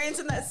experienced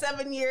in that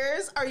 7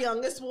 years, our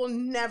youngest will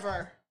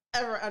never,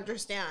 ever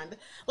understand.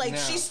 Like, No.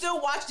 she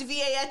still watched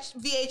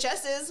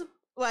VHSs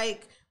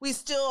Like, we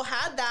still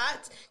had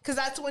that because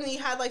that's when you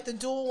had like the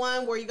dual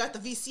one where you got the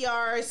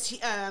VCR,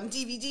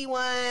 DVD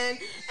one,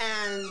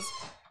 and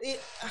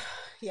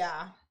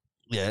yeah.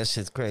 Yeah, that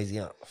shit's crazy.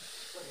 Huh?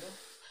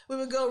 We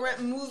would go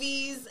rent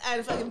movies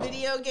and fucking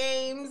video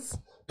games.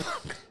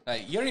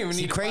 Like, you don't even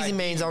need to Crazy buy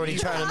Man's already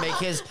trying to make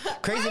his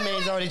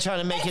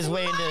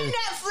way into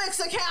Netflix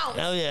account.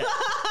 Hell yeah.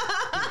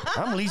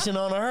 I'm leeching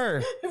on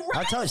her.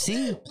 I tell you,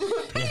 see?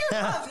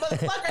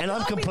 and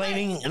I'm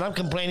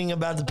complaining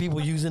about the people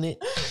using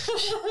it.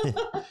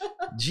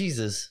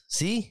 Jesus.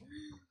 See?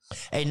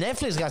 Hey,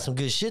 Netflix got some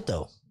good shit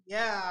though.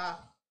 Yeah.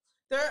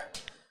 They're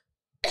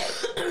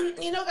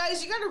you know,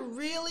 guys, you gotta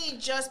really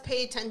just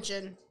pay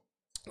attention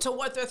to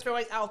what they're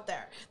throwing out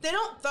there. They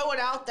don't throw it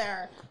out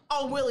there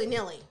all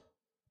willy-nilly.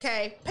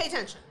 Okay? Pay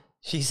attention.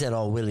 She said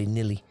all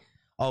willy-nilly.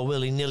 All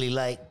willy-nilly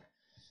like.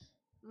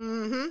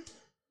 Mm-hmm.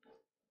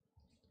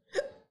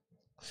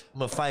 I'm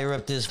gonna fire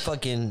up this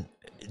fucking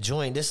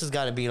joint. This has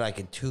got to be like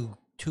a two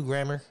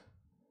grammer.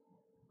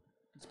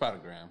 It's about a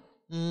gram.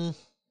 It's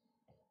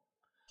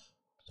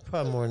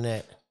probably more than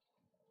that.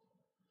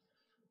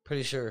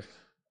 Pretty sure.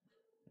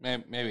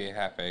 Maybe a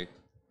half eighth.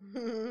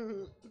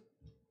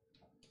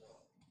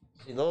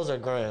 See, those are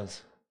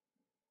grams.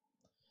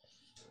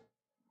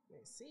 I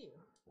see.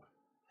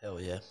 Hell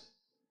yeah.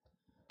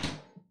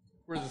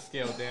 Where's the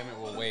scale? Damn it,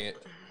 we'll weigh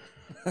it.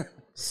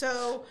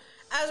 So,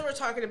 as we're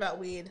talking about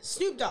weed,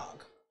 Snoop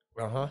Dogg.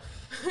 Uh-huh.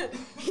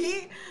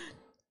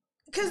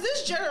 Because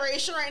this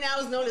generation right now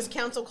is known as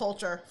cancel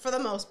culture for the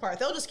most part.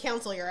 They'll just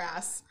cancel your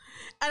ass.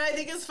 And I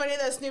think it's funny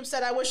that Snoop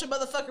said, I wish a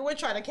motherfucker would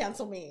try to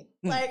cancel me.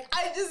 Like,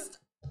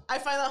 I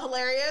find that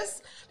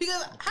hilarious.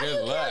 Because how do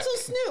you cancel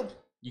Snoop?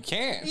 You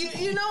can't.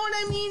 You know what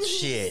I mean?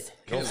 Shit.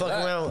 Don't fuck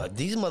around.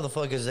 These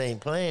motherfuckers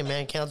ain't playing,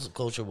 man. Cancel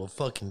culture will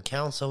fucking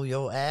cancel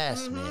your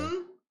ass,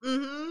 man.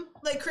 Mm-hmm.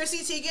 Like Chrissy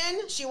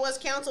Teigen, she was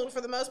canceled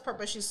for the most part,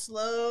 but she's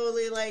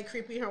slowly like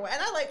creeping her way.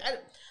 And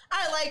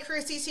I like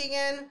Chrissy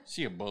Teigen.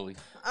 She a bully.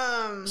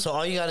 So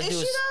all you gotta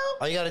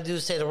do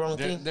is say the wrong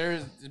thing.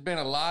 There's been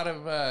a lot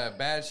of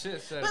bad shit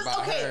said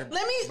about her.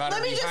 Let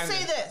me just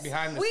say this: we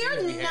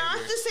are not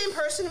the same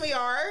person we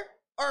are,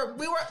 or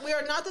we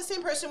are not the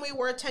same person we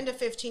were 10 to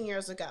 15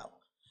 years ago.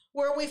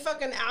 Were we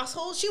fucking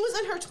assholes? She was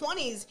in her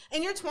 20s.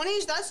 In your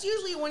 20s, that's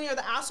usually when you're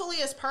the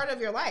assholeiest part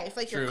of your life.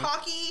 Like, you're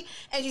cocky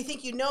and you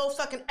think you know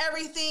fucking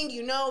everything.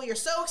 You know, you're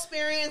so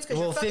experienced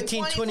because you're fucking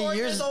 15, 20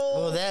 years old.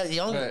 Well,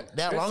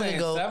 that long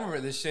ago. Some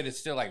of this shit is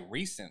still like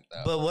recent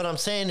though. But what I'm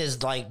saying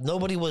is, like,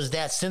 nobody was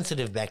that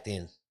sensitive back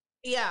then.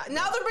 Yeah,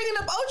 now they're bringing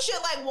up old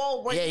shit like,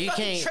 well, when you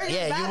can't.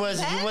 Yeah,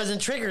 you wasn't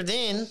triggered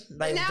then.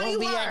 Like, don't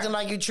be acting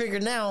like you're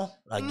triggered now.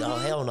 Like, oh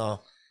hell no.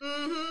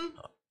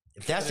 Mm-hmm.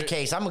 If that's the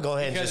case, I'm gonna go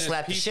ahead and just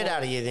slap the shit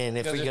out of you. Then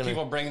if we're gonna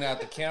people bringing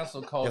out the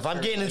cancel culture. If I'm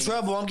getting in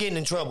trouble, I'm getting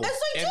in trouble.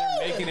 It's like, and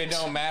they're making it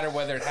don't matter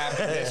whether it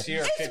happened this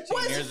year or 15 years ago.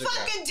 It was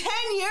fucking 10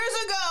 years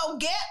ago.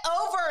 Get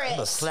over it. I'm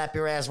gonna slap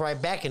your ass right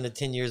back into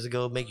 10 years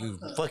ago, make you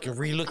fucking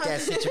relook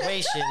that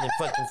situation and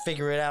fucking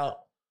figure it out.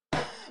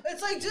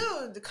 It's like,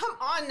 dude, come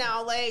on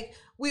now. Like,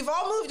 we've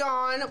all moved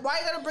on. Why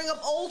you gotta bring up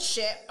old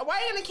shit? Why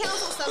are you gonna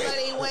cancel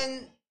somebody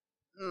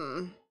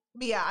when?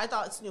 But yeah, I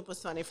thought Snoop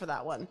was funny for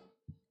that one.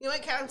 You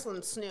ain't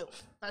canceling Snoop.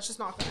 That's just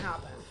not gonna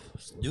happen.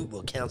 Snoop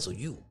will cancel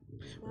you.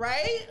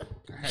 Right?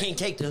 You can't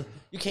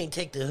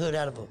take the hood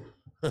out of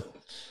a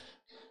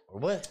or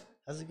what?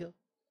 How's it go?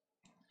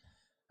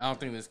 I don't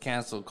think this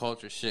cancel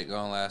culture shit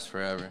gonna last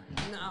forever.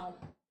 No.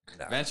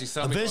 Eventually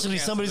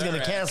somebody's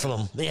gonna cancel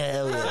them. Yeah,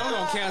 hell yeah. I'm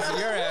gonna cancel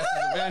your asses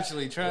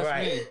eventually. Trust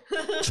me.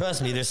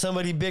 Trust me. There's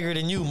somebody bigger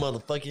than you,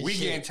 motherfucking. We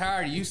getting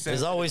tired of you.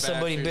 There's always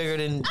somebody bigger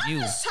than you.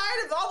 I'm just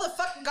tired of all the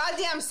fucking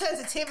goddamn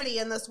sensitivity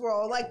in this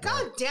world. Like,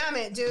 god damn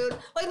it, dude.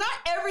 Like, not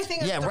everything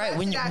is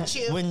directed at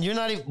you. When you're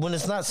not, when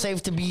it's not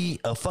safe to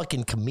be a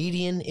fucking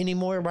comedian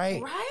anymore,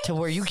 right? To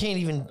where you can't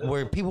even,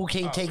 where people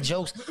can't take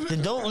jokes,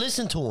 then don't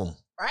listen to them.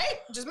 Right?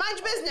 Just mind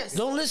your business.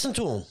 Don't listen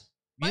to them.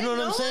 You know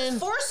what I'm saying?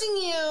 Forcing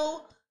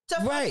you to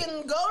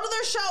fucking go to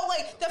their show.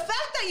 Like, the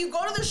fact that you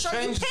go to their show,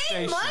 you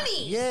pay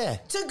money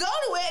to go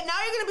to it. Now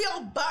you're going to be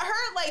all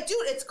butthurt. Like, dude,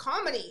 it's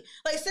comedy.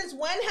 Like, since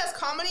when has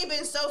comedy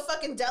been so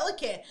fucking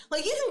delicate?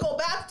 Like, you can go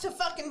back to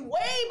fucking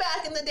way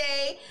back in the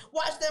day,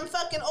 watch them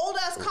fucking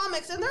old-ass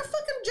comics, and they're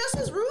fucking just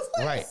as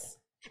ruthless. Right.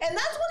 And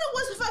that's when it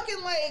was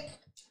fucking, like,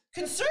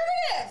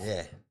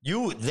 conservative.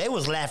 Yeah. They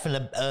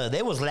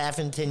was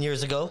laughing 10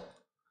 years ago.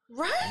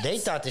 Right. They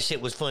thought the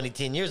shit was funny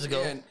 10 years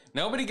ago. Yeah,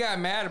 nobody got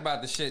mad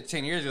about the shit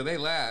 10 years ago. They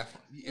laughed.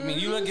 I mean,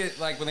 you look at,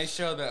 like, when they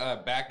show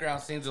the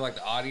background scenes of, like,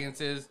 the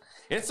audiences,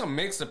 it's a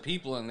mix of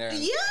people in there.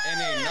 Yes.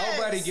 And ain't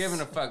nobody giving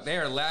a fuck. They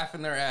are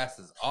laughing their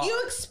asses off.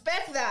 You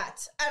expect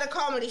that at a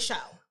comedy show.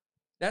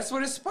 That's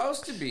what it's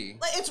supposed to be.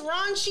 Like, it's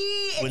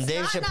raunchy. When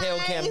Dave Chappelle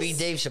can't be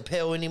Dave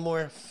Chappelle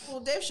anymore. Well,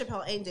 Dave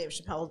Chappelle ain't Dave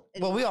Chappelle.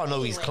 Well, we all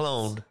know he's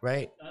cloned,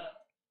 right?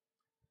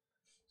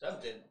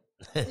 Something.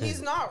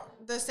 He's not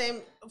the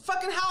same.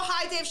 Fucking how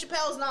high Dave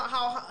Chappelle is not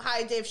how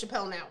high Dave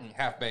Chappelle now.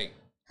 Half baked.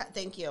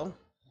 Thank you.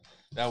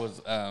 That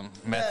was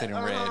Method in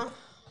Red.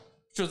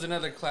 Which was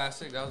another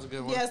classic. That was a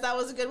good one. Yes, that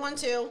was a good one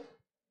too.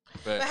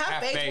 But The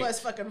half baked was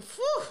fucking,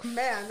 whew,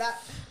 man,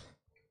 that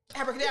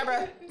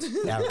abracadabra.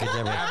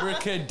 Abracadabra.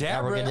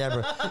 Abracadabra.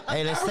 Abracadabra.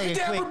 Hey, let's take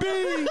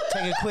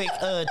a quick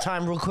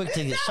time real quick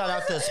to shout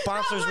out the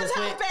sponsors real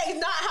quick. Half baked,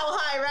 not how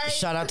high, right?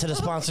 Shout out to the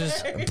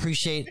sponsors.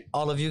 Appreciate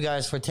all of you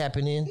guys for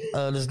tapping in.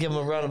 Let's give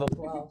them a round of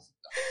applause.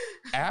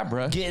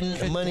 Abra.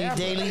 Getting money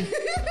daily.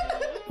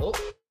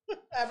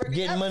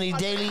 Getting money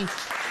daily.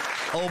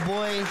 Oh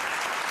boy.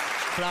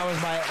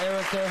 Flowers by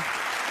Erica.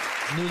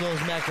 Nuno's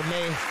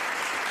Macrame.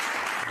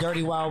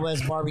 Dirty Wild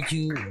West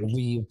Barbecue.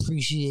 We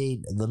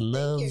appreciate the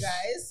love. Thank you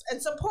guys.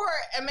 And support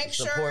and make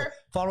sure.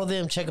 Follow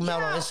them. Check them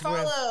out on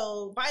Instagram.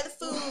 Follow. Buy the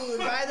food.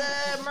 Buy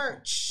the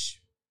merch.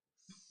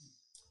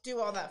 Do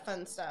all that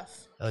fun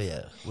stuff. Oh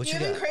yeah. What you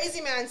Even got?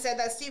 Crazy Man said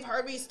that Steve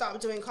Harvey stopped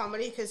doing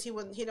comedy because he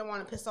didn't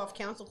want to piss off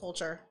cancel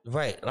culture.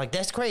 Right. Like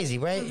that's crazy,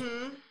 right?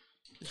 Mm-hmm.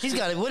 He's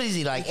got it. What is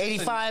he like?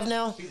 85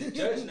 now? He's a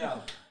judge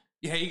now.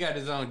 Yeah, he got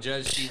his own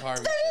judge, Steve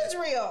Harvey. That is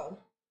real.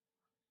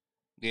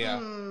 Yeah.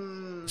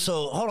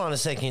 So hold on a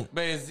second.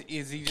 But is he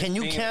just Can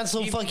you being a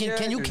cancel TV fucking? judge,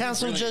 Can you or is he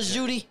cancel really a Judge judge?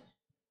 Judy?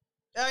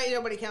 Ain't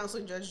nobody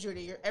canceling Judge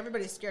Judy.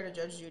 Everybody's scared of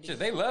Judge Judy. Shit,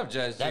 they love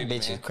Judge That Judy,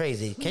 bitch man. is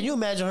crazy. Can you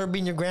imagine her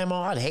being your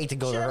grandma? I'd hate to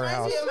go She to her reminds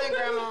house. me of my I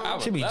grandma.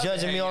 would She be love to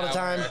judging me hang all the out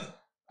time. with her.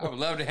 I would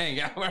love to hang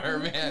out with her,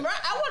 man.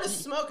 I want to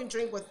smoke and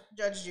drink with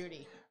Judge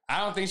Judy. I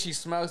don't think she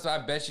smokes, so I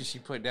bet you she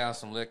put down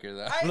some liquor,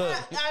 though. Look,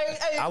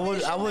 I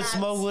would envision that.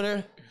 smoke with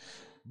her,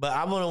 but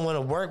I wouldn't want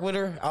to work with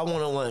her. I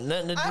wouldn't want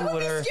nothing to do I would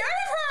with be her.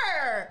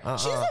 scared of her.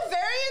 She's a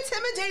very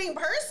intimidating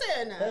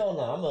person. Hell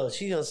no.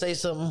 She gonna say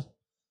something.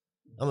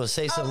 I'm gonna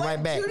say something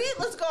right back. Judy,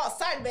 let's go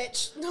outside,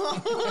 bitch.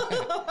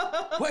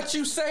 What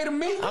you say to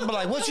me? I'm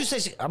like, what you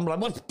say? I'm like,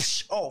 what?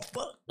 Psh, oh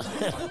fuck.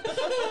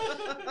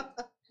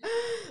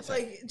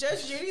 Like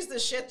Judge Judy's the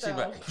shit though.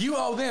 But you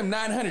owe them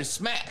 900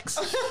 smacks.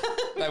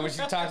 Like when she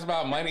talks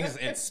about money,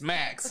 it's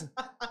smacks.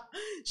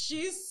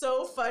 She's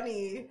so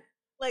funny.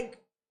 Like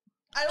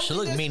I don't. She think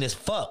look there's- mean as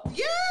fuck.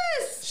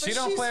 Yes, She but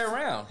don't she's- play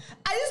around.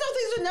 I just don't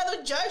think there's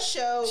another judge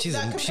show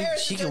that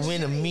compares She to can Judge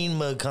win a Judy. mean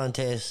mug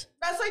contest.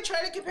 That's like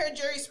trying to compare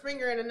Jerry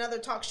Springer and another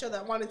talk show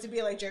that wanted to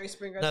be like Jerry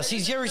Springer. Now, They're see,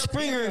 just Jerry no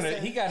Springer,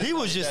 comparison. he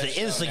was just Judge an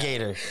show now.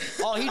 instigator.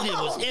 All he did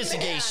was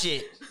instigate man.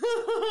 shit.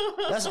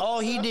 That's all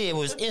he did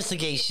was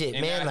instigate shit,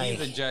 And man. now Like,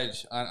 he's a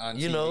judge on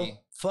you TV. know,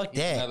 fuck He's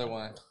that. another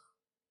one.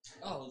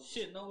 Oh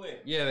shit! No way.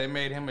 Yeah, they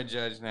made him a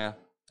judge now.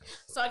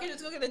 So I can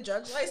just go get a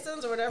judge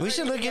license or whatever. We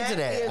should you look get, into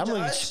be that. a I'm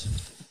gonna. judge.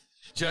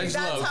 Judge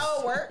That's Lowe. how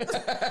it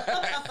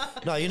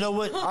works. No, you know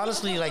what?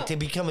 Honestly, like to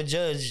become a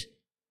judge,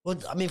 well,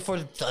 I mean, for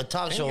a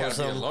talk You show or gotta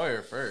be a something,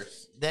 lawyer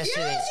first. that shit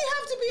ain't Yes, you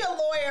have to be a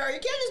lawyer. You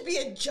can't just be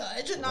a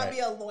judge and not Right. be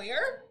a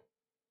lawyer.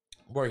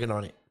 working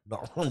on it.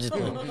 No, I'm just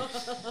doing.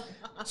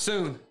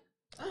 Soon,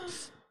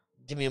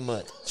 Give me a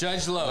month.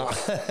 Judge Lowe.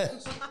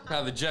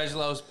 Now the Judge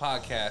Lowe's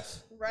podcast.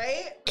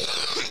 Right?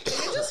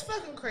 You're just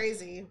fucking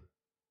crazy.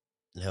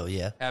 Hell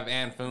yeah. Have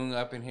Ann Foong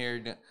up in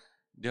here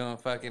doing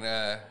fucking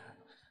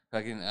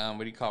what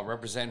do you call it?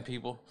 Representing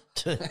people.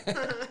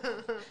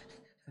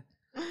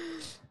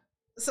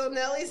 So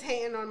Nelly's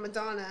hating on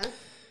Madonna.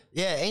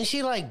 Yeah, ain't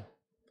she like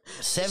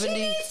She 70?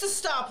 needs to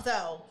stop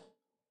though.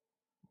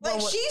 Like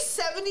Well, what- she's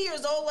 70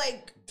 years old.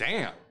 Like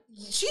Damn.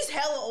 she's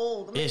hella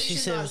old. Maybe Yeah,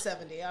 she's said- not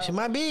 70. I She don't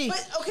might be. know.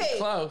 But okay,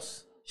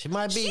 Close. She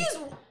might be. she's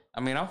I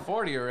mean, I'm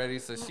 40 already,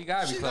 so she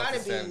gotta be she's close gotta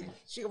to be. 70.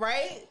 She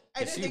right? I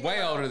didn't She's think way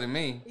about- older than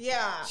me.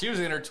 Yeah, She was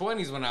in her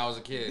 20s when I was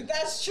a kid.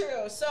 that's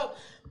true. So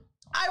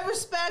I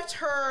respect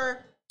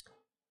her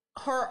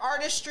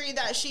artistry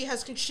that she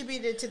has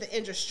contributed to the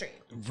industry.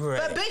 Right.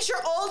 But bitch,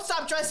 you're old.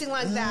 Stop dressing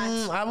like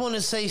that. I want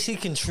to say she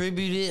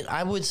contributed.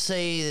 I would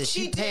say that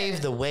she She did.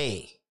 paved the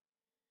way.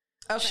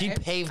 Okay. She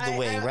paved the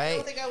way, I right?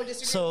 don't think I would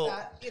disagree So- with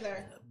that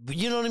either. But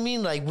you know what I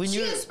mean? Like when She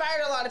you're,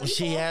 inspired a lot of people.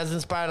 she has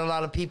inspired a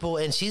lot of people,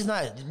 and she's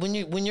not. When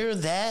you're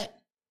that,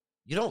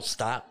 you don't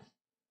stop.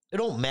 It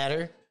don't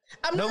matter.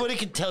 I'm not- Nobody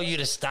can tell you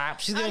to stop.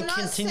 She's gonna I'm not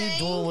continue saying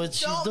doing what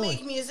she's don't doing.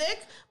 make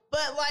music,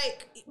 but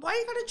like, why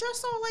you gotta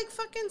dress all like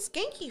fucking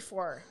skanky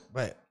for?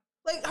 Right.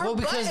 Like her Well,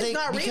 butt because is they-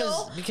 not because-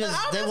 real. because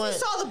Like, I they don't know if want- you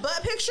saw the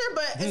butt picture,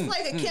 but it's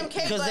like a Kim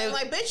K Because butt. they-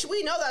 Like, bitch,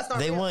 we know that's not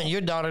They real. want your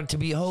daughter to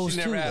be hoes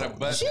She too. never had a though.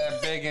 butt She-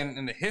 that big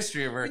in the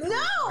history of her career.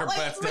 No, Her like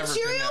butt's never been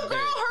material that girl, big.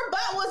 her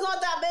butt was not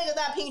that big of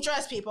that pink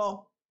dress,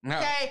 people. No.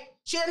 Okay,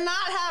 she did not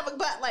have a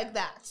butt like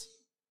that.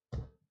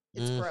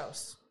 It's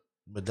gross.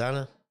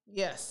 Madonna.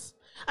 Yes,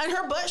 and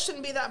her butt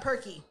shouldn't be that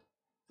perky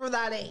for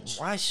that age.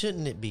 Why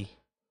shouldn't it be?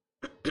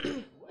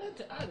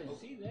 What? I didn't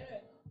see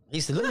that. He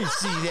said, "Let me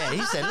see that."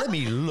 He said, "Let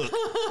me look."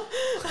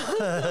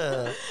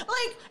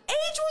 Like,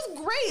 age with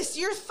grace.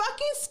 Your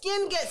fucking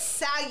skin gets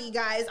saggy,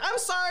 guys. I'm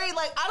sorry.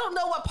 Like, I don't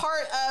know what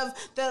part of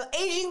the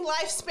aging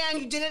lifespan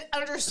you didn't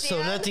understand.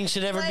 So nothing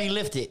should ever be Like,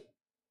 lifted.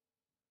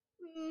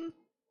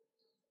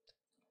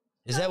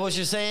 Is that what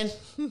you're saying?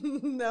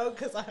 No,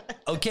 because I.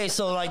 Okay,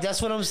 so like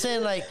that's what I'm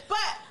saying. Like,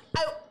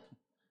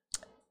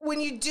 When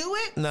you do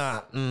it,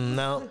 nah,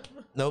 no,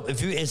 nope.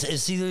 If you,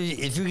 it's either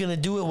if you're gonna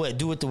do it, what?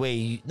 Do it the way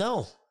you.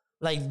 No,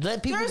 Like,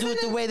 let people There's do it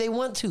the an- way they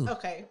want to.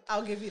 Okay,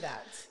 I'll give you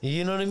that.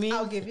 You know what I mean?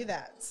 I'll give you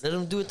that. Let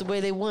them do it the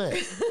way they want.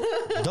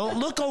 Don't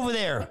look over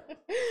there.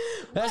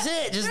 That's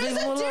it. Just leave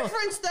There's them a alone.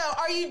 difference, though.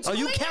 Are you? Are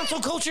you doing cancel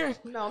it? culture?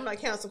 No, I'm not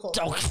cancel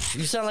culture. Oh,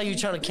 you sound like you're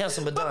trying to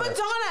cancel Madonna. But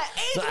Madonna,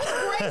 age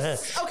is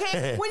grace.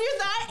 Okay, when you're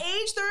that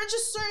age, there are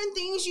just certain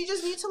things you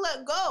just need to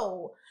let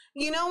go.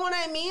 You know what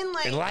I mean?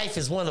 Like, And life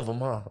is one of them,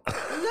 huh?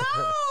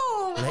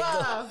 no,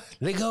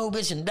 Let go,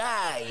 bitch, and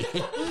die.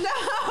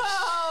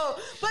 no.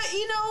 But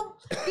you know,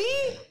 be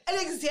an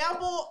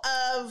example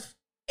of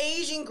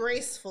aging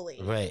gracefully.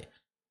 Right.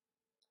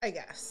 I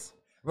guess.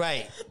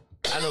 Right.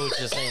 I know what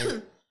you're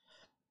saying.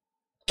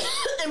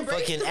 Embrace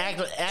Fucking the-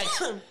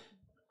 act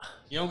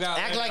You don't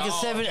got like a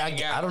 70.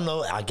 I don't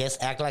know. I guess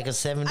act like a I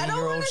don't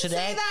 70-year-old want to should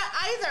say act.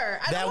 that either.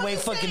 I That don't way,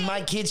 wanna fucking say-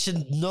 my kids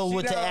should know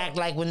what to don't- act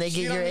like when they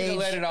You get don't your need to age.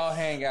 let it all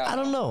hang out. I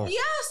don't know.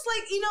 Yes,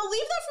 like you know,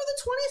 leave that for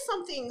the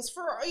 20-somethings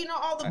for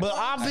all the. But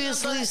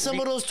obviously, But- some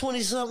of those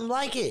 20-something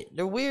like it.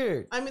 They're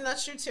weird. I mean,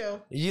 that's true too.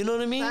 You know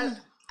what I mean?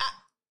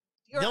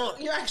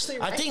 You're actually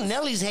right. I think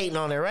Nelly's hating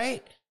on it,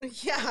 right?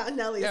 Yeah,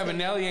 Nelly's. Yeah, but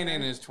Nelly ain't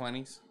in his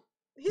 20s.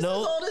 He's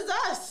No. as old as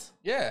us.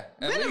 Yeah,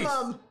 at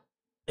Minimum. least.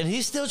 And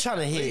he's still trying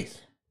to hit.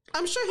 Least.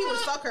 I'm sure he would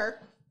fuck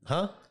her.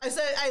 Huh? I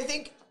said I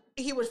think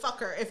he would fuck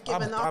her if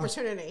given the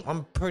opportunity.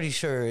 I'm pretty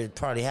sure it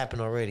probably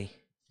happened already.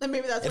 Then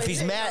maybe that's If why he's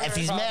hating mad, on if her.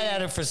 he's mad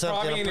at her for something,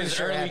 Probably I'm in pretty his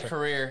sure it early happened.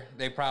 career,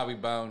 they probably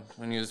boned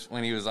when he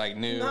was like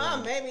new. Nah,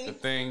 and maybe. the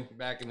thing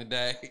back in the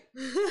day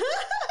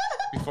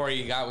before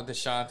he got with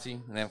Ashanti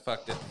and then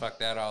fucked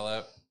that all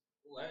up.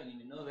 Ooh, I didn't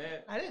even know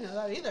that. I didn't know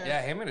that either.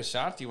 Yeah, him and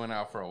Ashanti went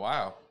out for a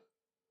while,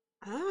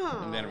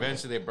 Oh. and then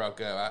eventually they broke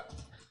up.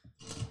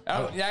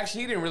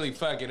 Actually, he didn't really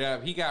fuck it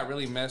up. He got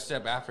really messed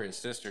up after his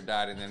sister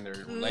died, and then their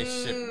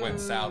relationship went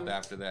south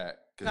after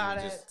that. 'Cause Got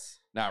was it. just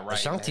not right. in the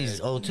Ashanti's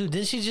head. old too.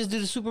 Didn't she just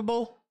do the Super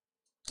Bowl?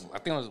 I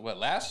think it was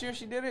last year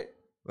she did it.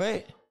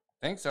 Right?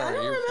 I think so. I or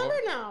don't year remember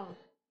before. now.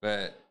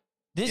 But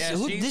Did Yeah,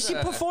 did she she's,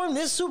 perform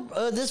this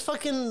this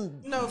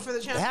fucking No, for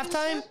the championship.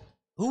 halftime?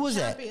 Who was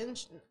that?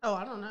 Oh,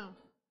 I don't know.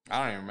 I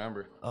don't even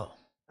remember. Oh,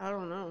 I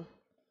don't know.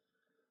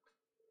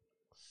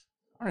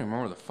 I don't even remember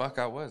where the fuck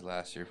I was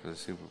last year for the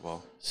Super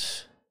Bowl.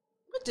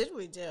 What did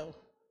we do?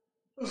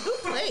 Who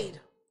played?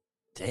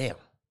 damn.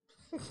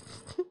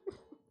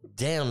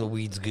 Damn, the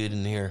weed's good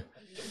in here.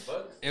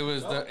 It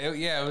was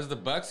it was the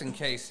Bucks and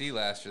KC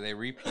last year. They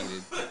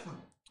repeated,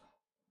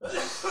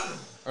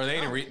 or they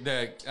didn't.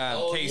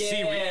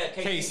 KC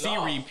KC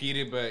lost.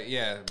 repeated, but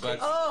yeah,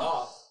 Bucks.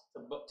 Oh,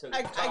 To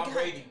I Tom got-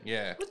 Brady.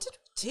 Yeah, what did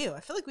we do? I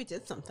feel like we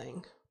did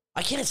something.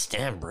 I can't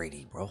stand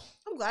Brady, bro.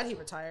 I'm glad he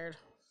retired.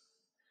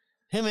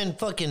 Him and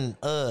fucking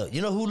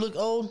you know who look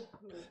old?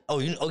 Oh,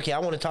 okay. I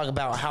want to talk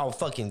about how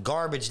fucking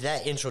garbage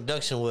that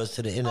introduction was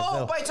to the NFL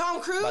Oh, by Tom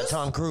Cruise? by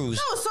Tom Cruise.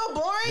 That was so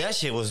boring. That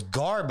shit was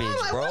garbage, I'm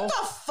like, bro. what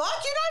the fuck?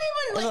 I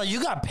You're was not even like,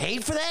 you got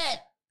paid for that?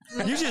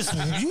 You just,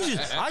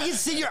 I can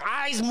see your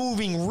eyes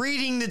moving,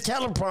 reading the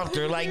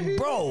teleprompter. Like,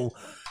 bro,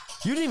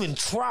 you didn't even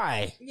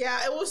try.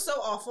 Yeah, it was so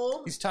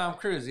awful. he's Tom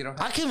Cruise. You don't.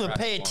 Have I couldn't to even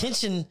try pay for him.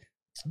 attention.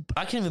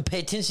 I couldn't even pay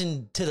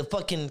attention to the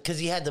fucking, because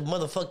he had the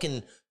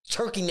motherfucking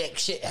turkey neck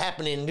shit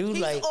happening, dude. He's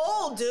Like,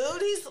 old,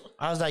 dude. He's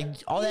I was like,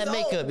 all that He's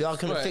makeup, old. y'all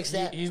couldn't What, fix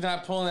that. He's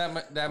not pulling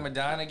that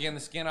Madonna getting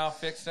the skin all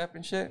fixed up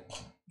and shit.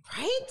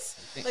 right.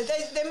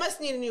 Like they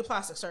must need a new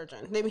plastic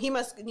surgeon. He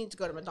must need to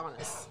go to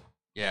Madonna's.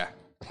 Yeah,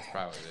 that's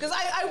probably it. Because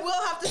I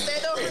will have to say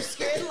though, her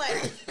skin, like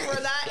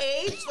for that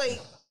age,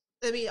 like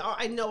I mean,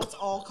 I know it's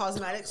all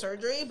cosmetic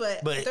surgery,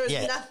 but there's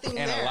yeah. nothing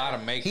And there. a lot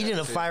of makeup. He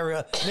didn't too. fire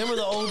up. Remember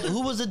the old,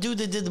 who was the dude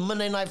that did the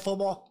Monday Night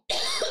Football?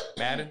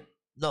 Madden.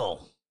 No.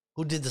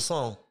 Who did the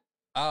song?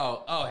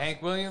 Oh,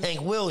 Hank Williams.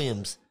 Hank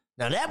Williams.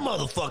 Now that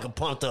motherfucker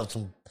pumped up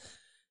some.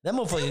 That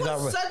motherfucker It got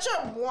was such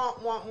a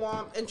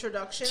womp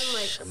introduction.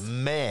 Like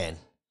man.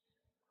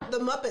 the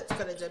Muppets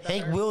could have did better.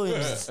 Hank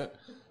Williams'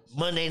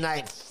 Monday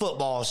Night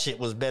Football shit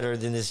was better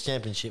than this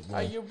championship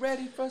Are one. you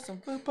ready for some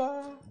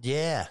football?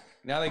 Yeah.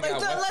 Now they Like got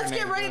the what's her Let's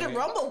Get name Ready to doing it.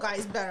 Rumble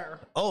guy's better.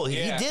 Oh,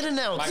 Yeah. he did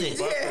announce Michael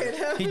it.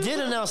 Buffer. He did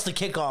announce the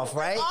kickoff,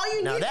 right? All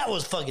you Now need- that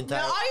was fucking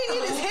Now tight. all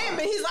you need is him,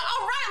 and he's like,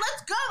 "All right,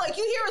 let's go!" Like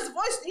you hear his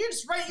voice, and you're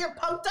just ready. You're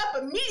pumped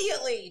up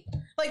immediately.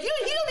 Like he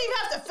don't even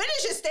have to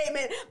finish his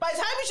statement. By the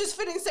time he's just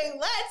finished saying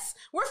 "Let's,"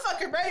 we're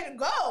fucking ready to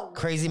go.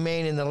 Crazy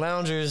Mane and the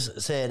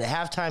Loungers said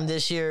halftime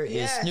this year is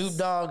Yes. Snoop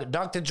Dogg,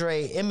 Dr.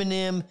 Dre,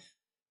 Eminem,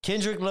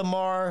 Kendrick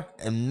Lamar,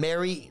 and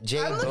Mary J.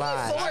 I'm looking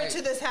Blige. forward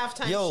to this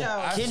halftime Yo,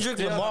 show. Kendrick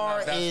Still don't know Lamar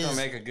if that's is- gonna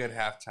make a good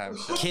halftime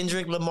show.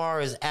 Kendrick Lamar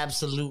is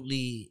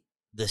absolutely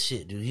the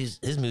shit, dude.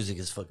 His music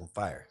is fucking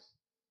fire.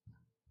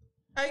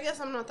 I guess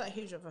I'm not that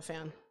huge of a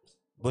fan.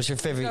 What's your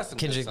got favorite some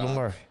Kendrick good songs.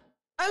 Lamar?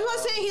 I'm not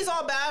saying he's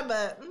all bad,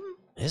 but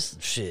His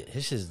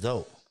shit's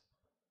dope.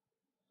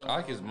 I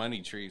like his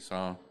Money Tree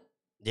song.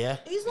 Yeah.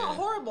 he's not Yeah.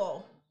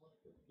 horrible.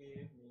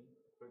 Forgive me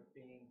for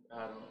things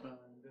I don't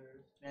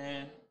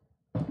understand.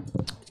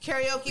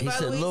 Karaoke He by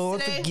said, Louise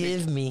Lord, today.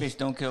 forgive me. Bitch,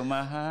 don't kill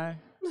my high.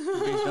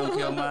 Bitch, don't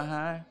kill my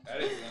high.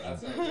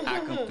 I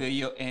can feel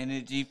your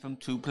energy from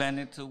 2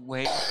 planets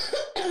away.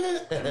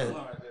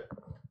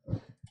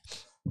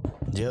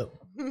 Yep.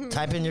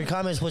 Type in your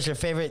comments what's your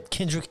favorite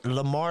Kendrick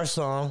Lamar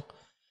song,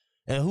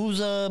 and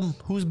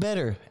who's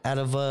better out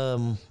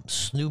of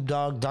Snoop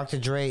Dogg, Dr.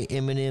 Dre,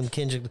 Eminem,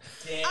 Kendrick.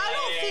 I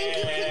don't think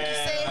you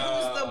can say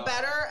who's the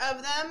better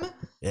of them.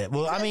 Yeah,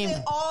 well, I mean,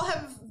 they all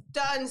have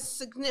done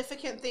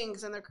significant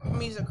things in their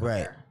music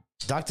right. career.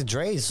 Dr.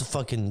 Dre is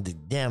fucking the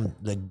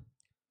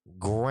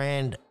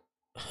grand,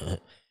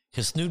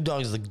 because Snoop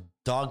Dogg is the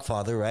dog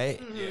father, right?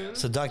 Yeah.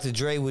 So Dr.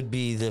 Dre would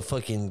be the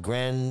fucking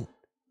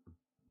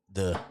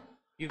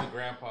He's the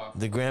grandpa.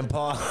 the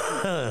grandpa.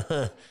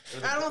 I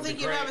don't think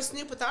you'd great- have a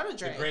Snoop without a The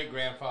Dre. great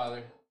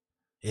grandfather.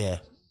 Yeah.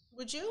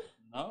 Would you?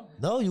 No.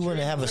 No, you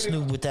wouldn't have a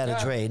Snoop without a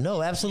Dre.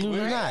 No, absolutely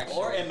wouldn't not. actually.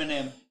 Or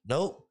Eminem.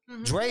 Nope.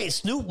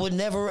 Snoop would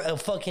never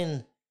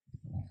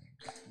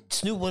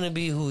Snoop wouldn't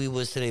be who he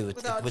was today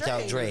without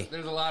Without Dre.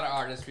 There's a lot of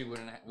artists we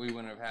wouldn't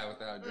have had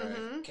without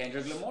Dre.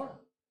 Kendrick Lamar.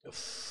 Him,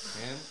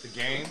 The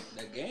Game,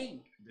 The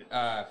Game.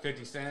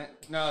 50 Cent.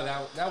 No,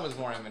 that was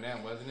more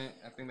Eminem, wasn't it?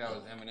 I think that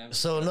was Eminem.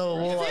 So no,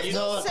 well, 50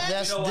 no, Cent?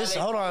 that's You know why this. they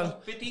Hold call on. him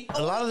 50?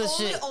 A lot of this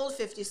Only shit. old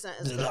 50 Cent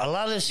is good. A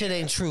lot of this shit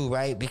ain't true,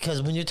 right?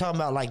 Because when you're talking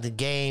about like the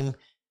Game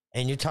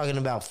and you're talking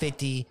about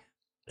 50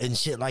 and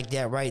shit like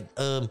that, right?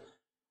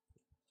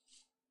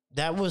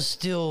 That was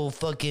still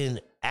fucking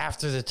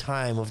after the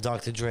time of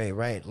Dr. Dre,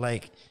 right?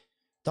 Like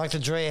Dr.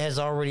 Dre has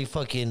already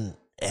fucking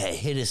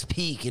hit his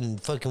peak and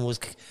fucking was,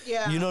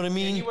 Yeah. you know what I And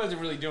he mean? wasn't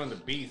really doing the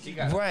beats. He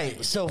got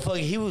Right. So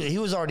fucking he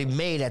was already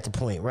made at the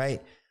point,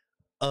 right?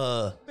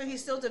 But he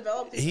still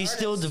developed these He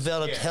still artists.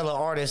 developed Yeah. hella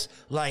artists.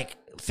 Like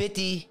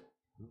 50,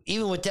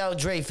 even without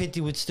Dre,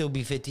 50 would still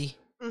be 50.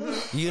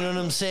 You know what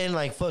I'm saying?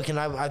 Like fucking,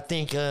 I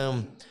think,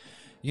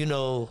 you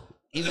know,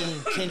 even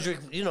Kendrick,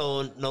 you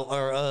know, no,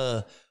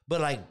 or but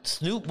like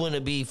Snoop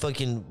wouldn't be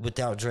fucking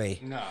without Dre.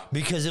 No.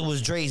 Because it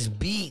was Dre's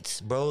beats,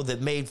 bro,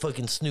 that made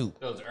fucking Snoop.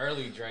 those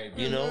early Dre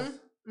beats. You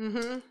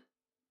know?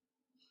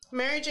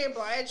 Mary J.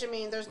 Blige, I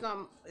mean,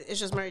 it's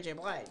just Mary J.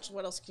 Blige.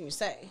 What else can you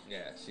say? Yeah.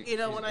 You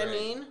know she's what I great.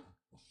 mean?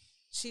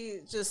 She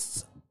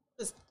just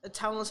is a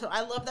talented.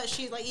 I love that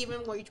she like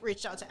even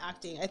reached out to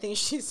acting. I think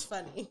she's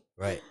funny.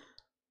 Right.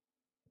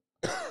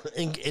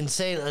 and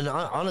saying, and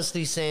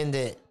honestly saying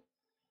that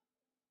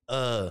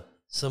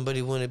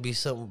somebody wouldn't be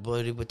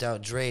somebody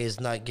without Dre is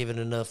not giving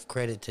enough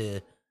credit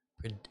to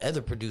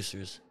other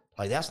producers.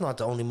 Like that's not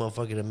the only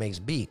motherfucker that makes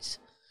beats.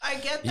 I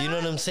get that. You know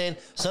what I'm saying?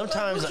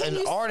 Sometimes can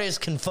an you-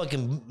 artist can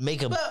fucking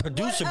make a But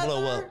producer what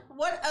blow other- up.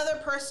 What other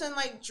person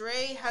like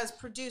Dre has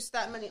produced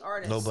that many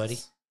artists? Nobody.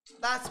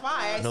 That's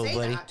why I say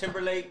Nobody. that.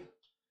 Timberlake.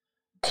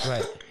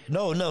 Right.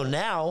 No,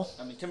 now.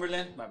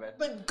 Timberland. My bad.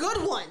 But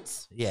good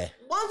ones. Yeah.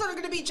 Ones that are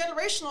going to be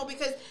generational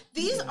because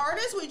these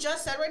artists we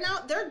just said right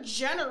now, they're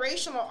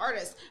generational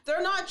artists.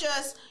 They're not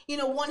just, you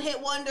know, one hit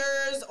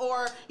wonders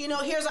or, you know,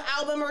 here's an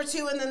album or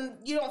two and then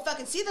you don't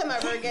fucking see them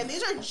ever again.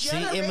 These are See,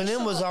 generational.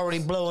 Eminem was already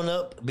blowing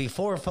up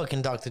before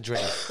fucking Dr.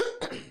 Dre.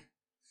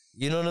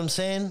 You know what I'm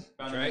saying?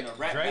 Dre,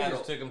 Rap Dre battle.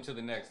 just took him to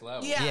the next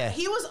level. Yeah, Yeah.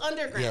 he was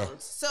underground. Yeah.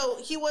 So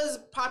he was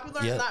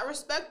popular Yep. in that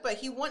respect, but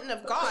he wouldn't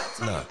have got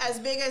No. as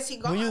big as he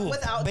got When you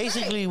without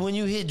basically Dre. when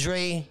you hit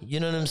Dre, you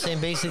know what I'm saying?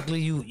 Basically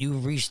you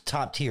reach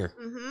top tier.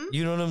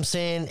 You know what I'm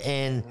saying?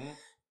 And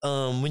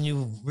when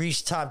you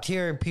reach top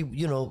tier, people,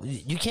 you know,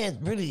 you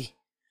can't really.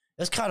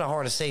 That's kind of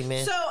hard to say,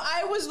 man. So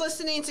I was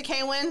listening to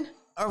K-Win,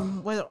 or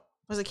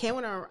was it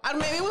K-Win or I don't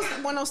know, maybe it was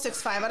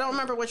 106.5. I don't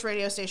remember which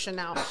radio station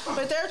now.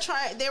 But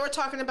they were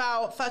talking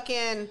about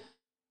fucking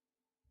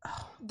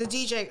the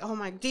DJ. Oh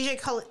my, DJ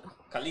Khalid.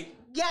 Khalid.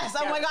 Yes,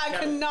 oh my god, I could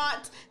Khalid.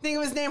 not think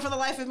of his name for the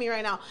life of me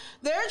right now.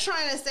 They're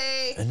trying to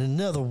say, And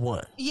another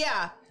one.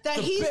 yeah, that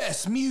he's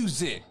Best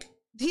music.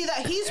 he's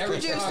Every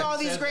produced song all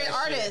these says great that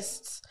shit.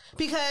 artists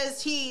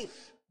because he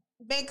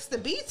makes the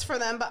beats for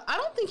them, but I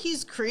don't think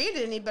he's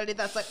created anybody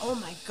that's like, oh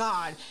my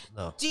god,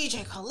 No.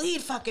 DJ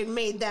Khalid fucking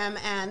made them,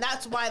 and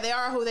that's why they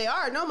are who they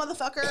are. No,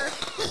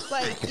 motherfucker.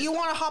 Like, you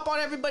want to hop on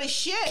everybody's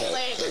shit?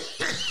 Like,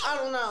 I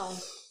don't know.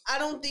 I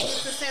don't think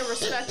it's the same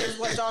respect as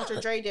what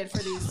Dr. Dre did for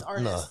these No,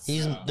 artists.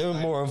 they're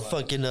more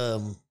fucking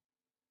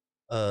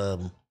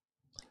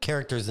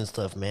characters and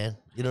stuff, man.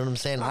 You know what I'm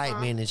saying? Hype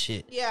man and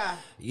shit. Yeah.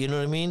 You know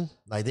what I mean?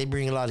 Like they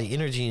bring a lot of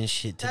energy and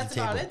shit to That's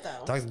the table. about it,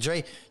 though. Dr.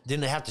 Dre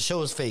didn't have to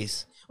show his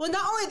face. Well,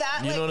 not only that,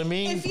 You like, know what I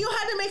mean? if you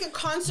had to make a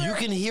concert, You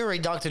can hear a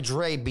Dr.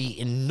 Dre beat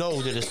and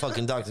know that it's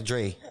fucking Dr.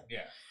 Dre.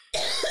 Yeah.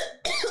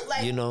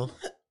 like, You know?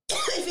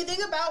 if you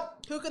think about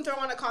who can throw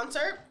on a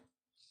concert,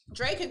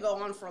 Dre could go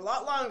on for a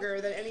lot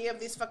longer than any of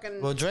these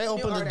fucking. Well, Dre new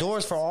opened the artists.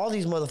 doors for all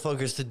these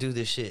motherfuckers to do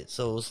this shit.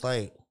 So it's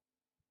like,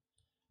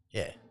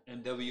 yeah.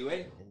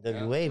 NWA.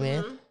 NWA,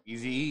 man. Mm-hmm.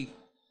 Easy E.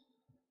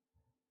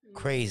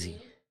 Crazy.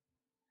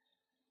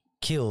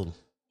 Killed.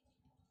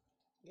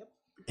 Yep.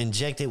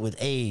 Injected with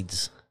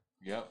AIDS.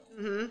 Yep.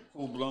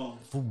 Full blown.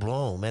 Full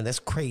blown, man. That's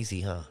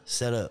crazy, huh?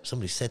 Set up.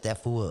 Somebody set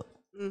that fool up.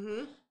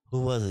 Mm-hmm.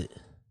 Who was it?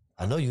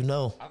 I know you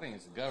know. I think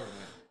it's the government.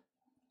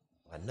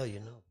 I know you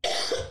know.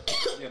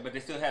 Yeah, but they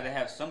still had to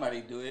have somebody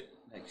do it,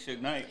 like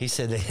Suge Knight. He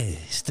said that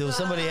still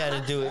somebody had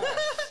to do it.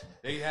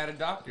 They had a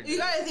doctor. You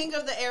gotta think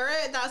of the era.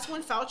 That's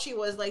when Fauci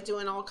was like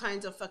doing all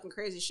kinds of fucking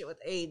crazy shit with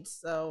AIDS.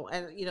 So,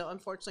 and you know,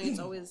 unfortunately, it's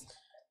always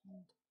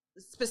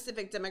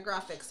specific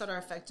demographics that are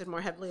affected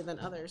more heavily than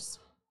others.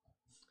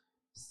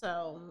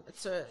 So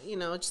it's a, you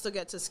know, just to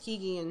get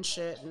Tuskegee and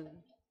shit. And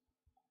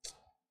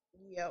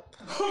yep.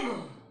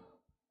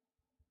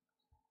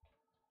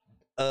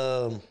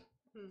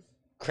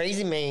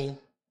 Crazy Man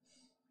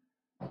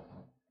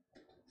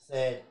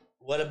said,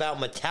 "What about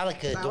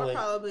Metallica That would doing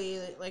probably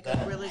like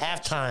a really good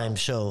halftime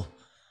show?"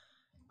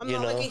 I'm you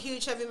not know? like a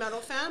huge heavy metal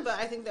fan, but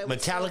I think that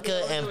would still be Metallica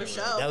able to and do a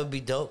show. that would be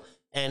dope.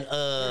 And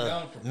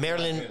down for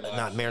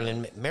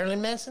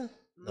Marilyn Manson?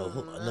 No,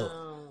 no.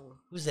 No.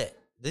 Who's that?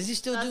 Does he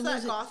still That's do that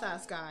music? goth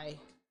ass guy.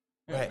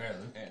 Right.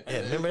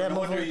 Yeah, remember that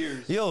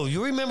motherfucker? Yo,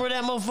 you remember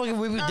that motherfucker?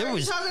 Are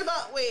you talking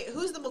about? Wait,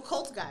 who's the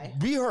cult guy?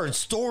 We heard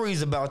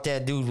stories about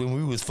that dude when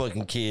we was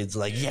fucking kids.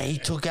 Like, yeah, he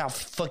took out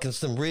fucking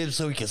some ribs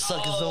so he could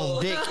suck his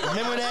own dick.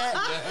 Remember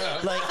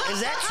that? Like,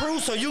 is that true?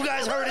 So you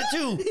guys heard it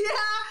too? Yeah.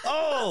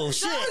 Oh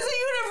shit! That was a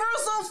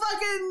universal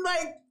fucking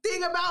like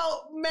thing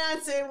about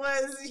Manson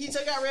was he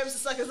took out ribs to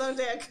suck his own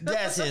dick.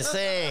 That's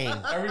insane.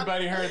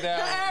 Everybody heard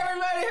that.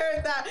 Everybody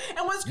heard that.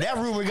 And what's That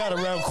rumor got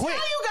around quick.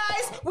 Tell you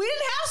guys, we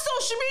didn't have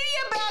social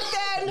media back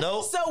then.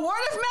 Nope. So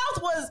word of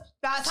mouth was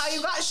that's how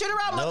you got shit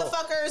around, Nope.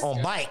 motherfuckers.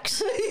 On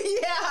bikes,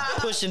 Yeah.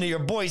 pushing to your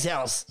boy's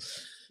house.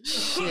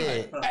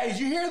 Shit. Hey, did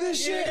you hear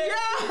this shit?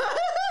 Yeah.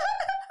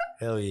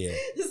 Hell yeah.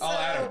 All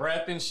out of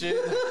breath and shit.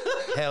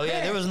 Hell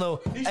yeah. There was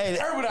no. Hey,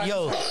 turbinized.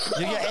 yo,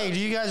 hey, do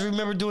you guys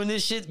remember doing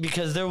this shit?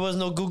 Because there was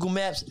no Google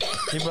Maps.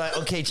 You'd be like,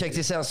 okay, check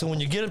this out. So when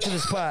you get up to the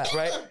spot,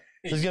 right?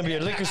 There's gonna be a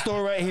liquor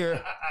store right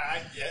here,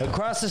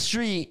 across the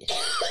street,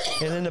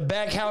 and in the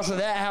back house of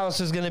that house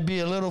is gonna be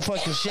a little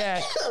fucking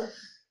shack.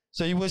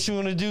 So what you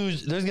wanna do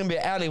is there's gonna be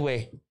an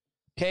alleyway.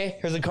 Okay,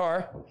 here's a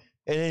car,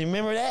 and then you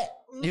remember that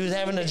you was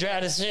having to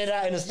drive the shit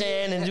out in the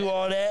stand and do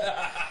all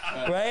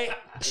that, right?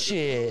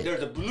 Shit.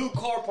 There's a blue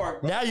car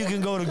park. Now you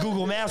can go to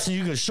Google Maps and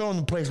you can show them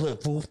the place.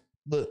 Look, fool.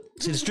 Look,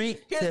 see the street?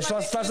 See Here's that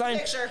my stop sign?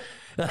 picture.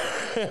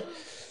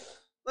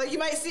 Like you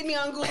might see me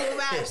on Google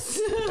Maps.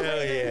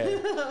 Hell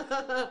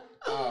yeah.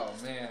 Oh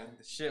man,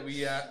 the shit we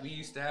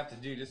used to have to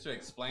do just to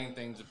explain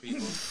things to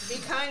people. Be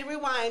kind,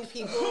 rewind,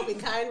 people. Be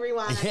kind,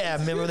 rewind. Yeah,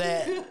 remember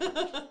that?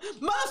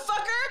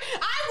 Motherfucker,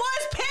 I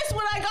was pissed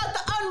when I got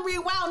the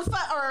unrewound,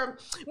 or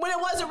when it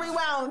wasn't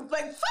rewound.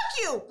 Like, fuck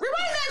you, rewind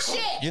that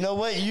shit. You know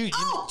what?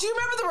 Oh, do you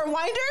remember the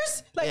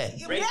rewinders? Like,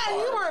 Yeah.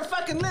 you were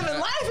fucking living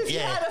life if you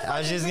had a fucking I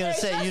was just gonna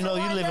say, VHS you know,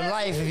 you live in rewinder.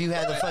 life if you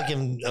had a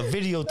fucking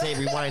videotape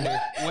rewinder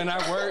When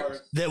I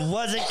worked, that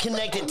wasn't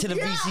connected to the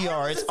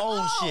VCR, its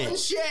own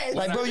shit.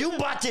 Like, bro, you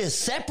bought this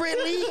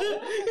separately?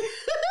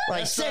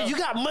 Like, say you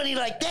got money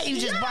like that, you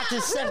just bought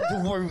this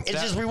separately. It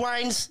just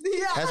rewinds?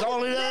 Yeah. That's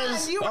all it Yeah,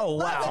 does? you were Oh,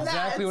 wow. loving that.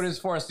 exactly what it's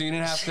for, so you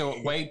didn't have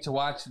to wait to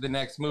watch the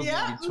next movie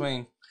Yeah. in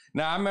between.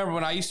 Now, I remember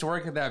when I used to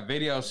work at that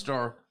video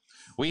store,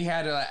 we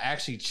had to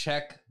actually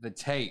check the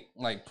tape,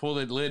 like pull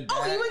the lid back.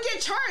 Oh, you would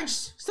get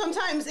charged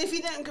sometimes if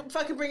you didn't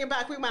fucking bring it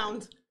back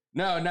rewound.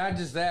 No, not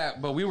just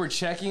that, but we were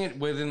checking it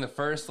within the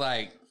first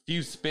like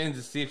few spins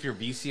to see if your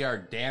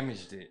VCR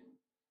damaged it.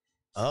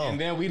 Oh.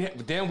 And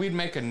then we'd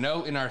make a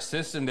note in our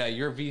system that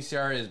your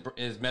VCR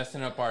is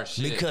messing up our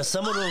shit. Because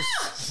some of those...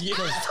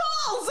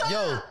 Assholes!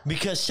 Yo,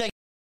 because check...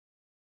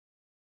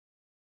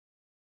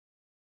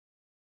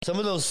 Some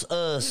of those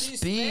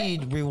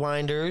speed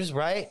rewinders,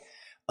 right?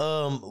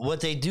 What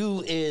they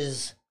do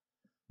is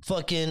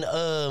fucking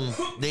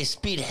they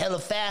speed hella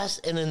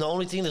fast, and then the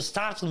only thing that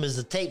stops them is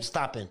the tape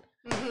stopping.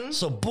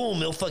 So boom,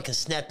 it'll fucking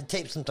snap the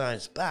tape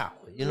sometimes. Pow.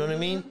 You know what I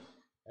mean?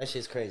 That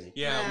shit's crazy.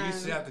 Yeah, we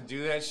used to have to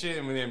do that shit,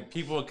 and then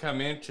people would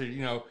come in to,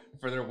 you know,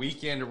 for their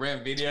weekend to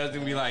rent videos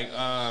and be like,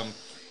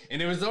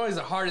 and it was always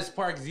the hardest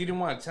part because you didn't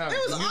want to tell them.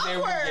 It was You knew they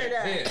were gonna get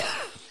awkward.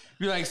 pissed.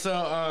 Be like,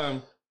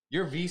 so,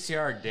 your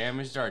VCR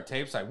damaged our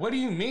tapes. Like, what do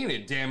you mean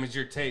it damaged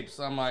your tapes?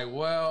 I'm like,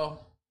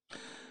 well,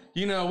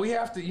 you know, we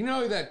have to, you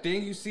know, that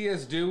thing you see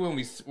us do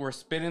when we're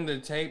spinning the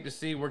tape to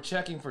see, we're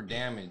checking for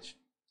damage.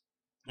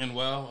 And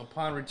well,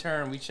 upon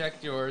return, we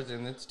checked yours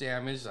and it's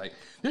damaged. Like,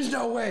 there's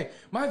no way.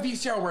 My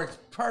VCR works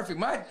perfect.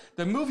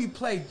 The movie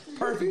played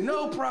perfect.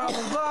 No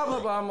problem. Blah, blah,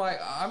 blah. I'm like,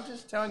 I'm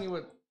just telling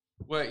you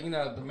what you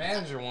know, the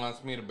manager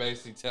wants me to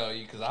basically tell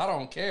you because I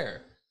don't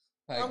care.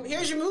 Like,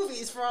 Here's your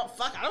movies for all.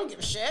 Fuck, I don't give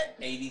a shit.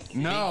 80s.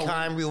 no.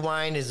 Time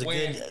Rewind is a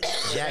When good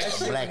that Jack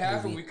shit Black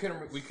happened, movie.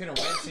 we couldn't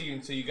rent to you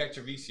until you got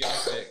your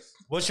VCR fixed.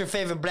 What's your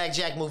favorite Black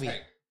Jack movie?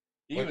 Like,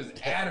 he was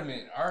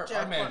adamant. Our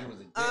manager was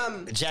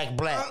a dick. Jack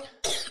Black.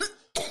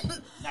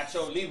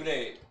 Nacho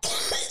Libre.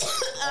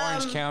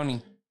 Orange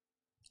County.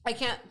 I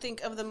can't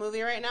think of the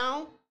movie right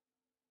now.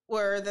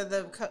 Where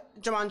the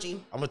Jumanji.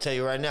 I'm gonna tell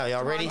you right now.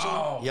 Y'all ready?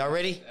 Oh. Y'all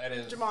ready? That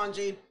is.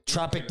 Jumanji.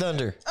 Tropic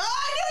Thunder. Oh,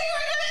 I knew you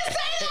were gonna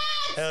say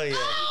that. Hell yeah.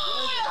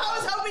 Oh,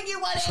 I was hoping you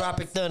would.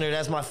 Tropic Thunder.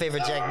 That's my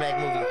favorite Jack Black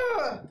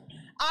movie.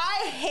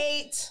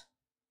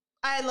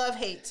 I love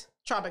hate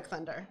Tropic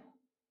Thunder.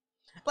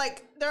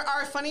 Like, there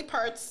are funny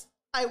parts.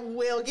 I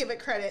will give it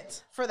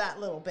credit for that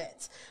little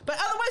bit. But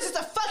otherwise, it's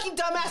a fucking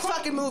dumbass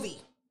fucking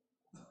movie.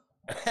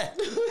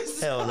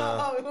 Hell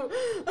no.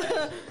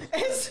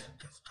 It's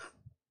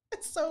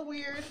so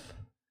weird.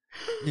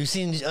 You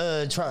seen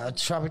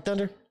Tropic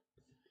Thunder?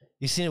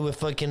 You seen it with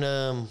fucking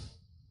Ronnie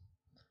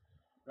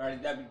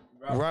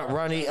Robert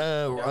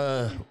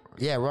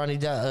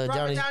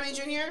Downey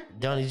Jr.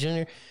 Downey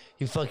Jr.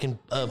 He fucking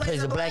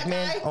plays a black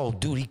man. guy? Oh,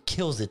 dude, he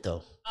kills it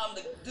though. I'm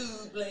the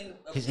dude playing.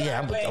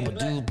 I'm a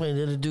dude playing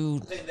the other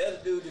dude. The other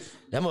dude is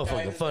That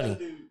motherfucker funny.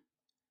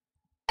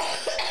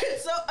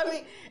 So I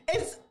mean,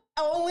 it's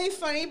only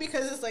funny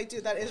because it's like,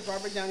 dude, that is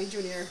Robert Downey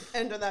Jr.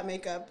 under that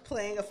makeup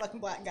playing a fucking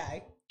black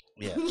guy.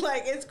 Yeah.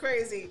 Like, it's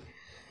crazy.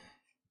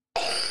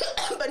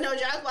 But no,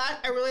 Jack Black,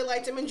 I really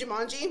liked him in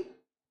Jumanji.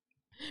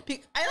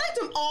 I liked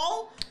them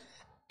all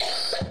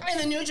in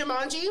the new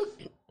Jumanji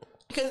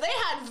because they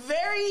had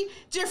very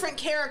different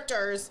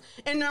characters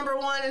in number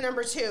 1 and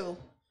number 2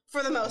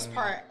 for the most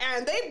part,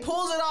 and they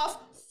pulled it off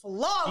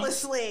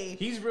flawlessly.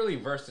 He's really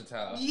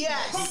versatile.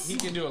 Yes. He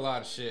can do a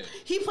lot of shit.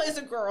 He plays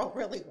a girl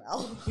really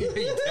well. He does.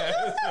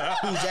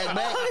 Who's Jack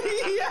Black?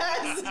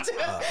 Yes, dude.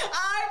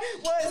 I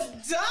was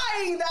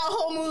dying that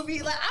whole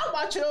movie. Like, I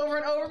watch it over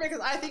and over because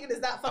I think it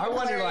is that fucking I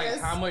wonder hilarious.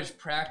 like how much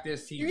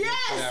practice he did for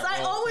Yes, that I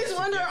role always to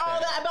wonder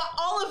get about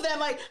all of them.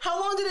 Like, how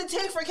long did it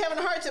take for Kevin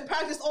Hart to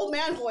practice old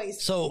man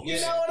voice? So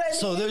You know what I mean?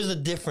 So there's a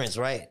difference,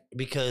 right?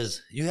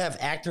 Because you have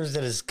actors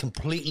that is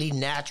completely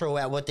natural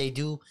at what they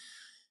do,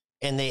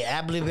 and they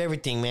ad-lib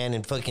everything, man.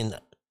 And fucking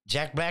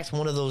Jack Black's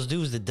one of those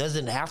dudes that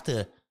doesn't have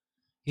to.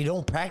 He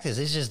don't practice.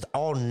 It's just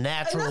all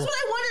natural. And that's what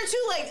I wonder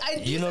too. Like,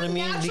 You know what I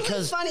mean? naturally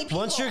Because funny people.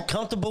 once you're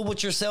comfortable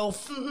with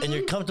yourself and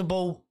you're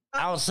comfortable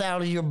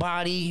outside of your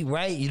body,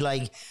 right? You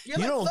like You're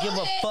you like, don't give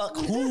a fuck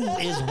fuck it. who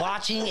is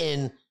watching,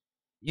 and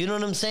you know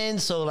what I'm saying.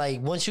 So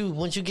like once you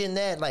get in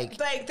that, like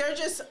they're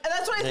just, and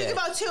that's what I think Yeah.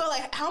 about too.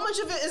 Like, how much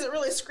of it is it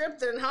really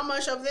scripted, and how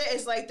much of it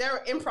is like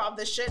they're improv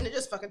this shit, and it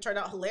just fucking turned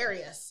out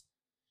hilarious.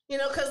 You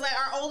know, because like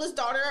our oldest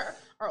daughter,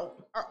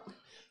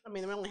 I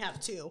mean, we only have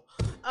 2.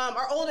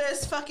 Our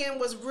oldest fucking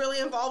was really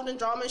involved in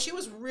drama, and she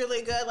was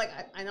really good. Like,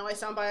 I know I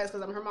sound biased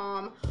because I'm her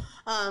mom,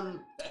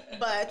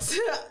 but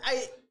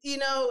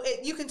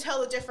you can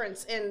tell the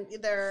difference in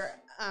their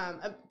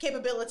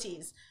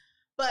capabilities.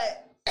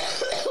 But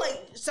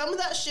like some of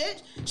that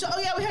shit, oh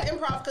yeah, we had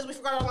improv because we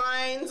forgot our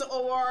lines,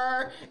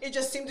 or it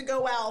just seemed to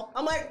go well.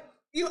 I'm like,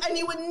 you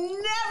would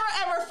never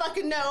ever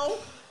fucking know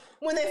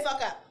when they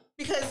fuck up,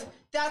 because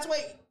that's what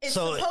it's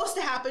supposed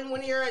to happen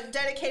when you're a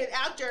dedicated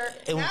actor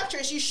and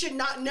actress. You should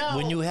not know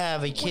when you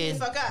have a you kid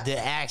fuck up.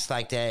 that acts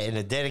like that and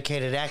a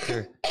dedicated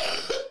actor,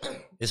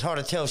 it's hard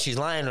to tell if she's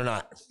lying or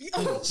not.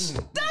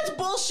 That's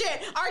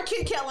bullshit. Our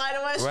kid can't lie to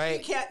us.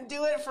 Right. She can't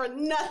do it for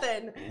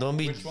nothing. Don't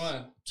be. Which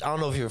one? I don't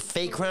know if you're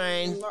fake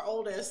crying. Our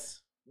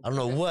oldest. I don't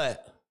know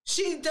what.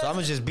 She does. So I'm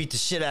gonna just beat the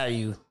shit out of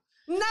you.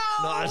 No,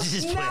 I'm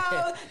just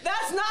playing.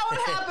 that's not what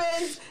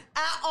happens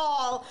at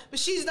all. But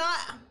she's not.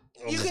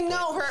 You can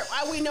know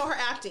her. We know her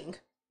acting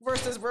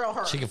versus real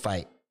her. She can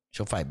fight.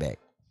 She'll fight back.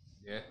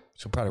 Yeah.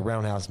 She'll probably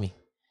roundhouse me.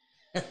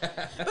 But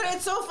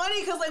it's so funny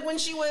because like when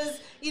she was,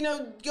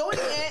 going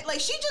in, like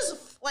she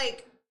just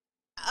like,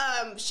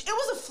 it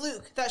was a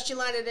fluke that she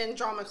landed in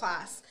drama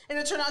class, and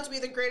it turned out to be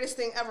the greatest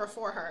thing ever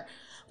for her.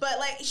 But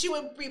like she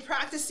would be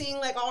practicing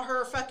like all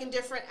her fucking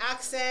different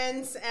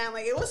accents, and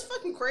like it was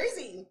fucking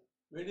crazy.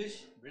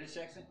 British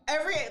accent.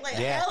 Every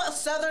hella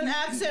Southern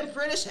accent,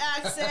 British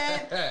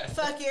accent,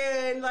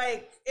 fucking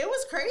like it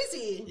was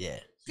crazy. Yeah.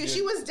 Because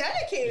she was Did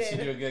dedicated. she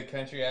do a good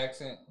country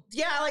accent?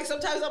 Yeah, like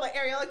sometimes I'm like,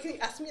 Ariella, can you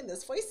ask me in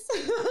this voice?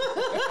 Because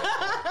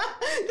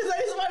I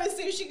just want to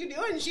see if she can do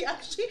it. And she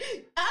actually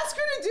asked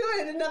her to do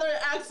it in another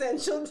accent.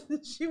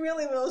 She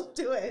really will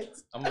do it.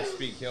 I'm gonna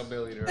speak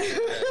hillbilly to her.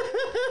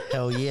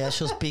 Hell yeah,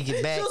 she'll speak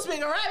it back. She'll speak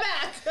it right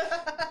back.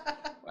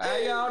 How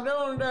y'all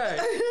doing today?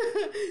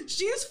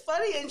 She's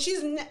funny, and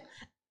she's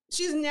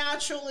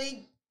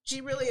naturally. She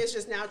really is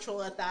just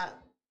natural at that.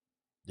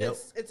 Yep.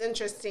 It's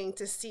interesting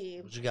to see.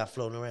 What you got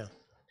floating around?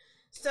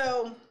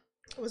 So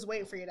I was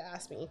waiting for you to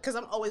ask me because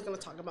I'm always going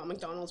to talk about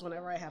McDonald's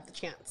whenever I have the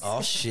chance.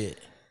 Oh shit.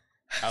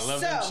 I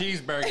love them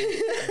cheeseburgers.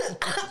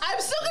 I'm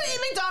still going to eat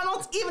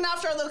McDonald's even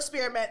after a little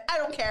experiment. I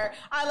don't care.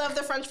 I love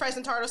the French fries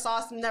and tartar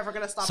sauce. I'm never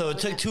going to stop. So it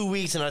took 2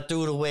 weeks and I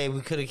threw it away.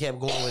 We could have kept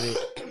going with it.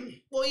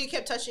 Well, you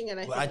kept touching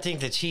it. I think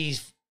the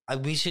cheese.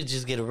 We should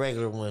just get a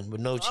regular one with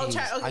no cheese.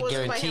 try- okay, I what's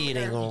my guarantee it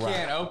ain't hamburger?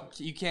 gonna rock.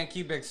 You can't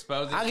keep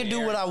exposing. I can do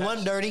what I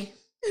want, dirty.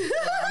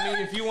 I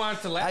mean, if you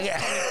want to last years,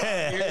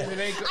 it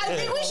ain't I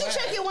think we should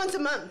check it once a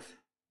month.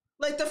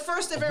 Like the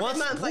first of every Once-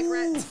 month, like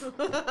rent.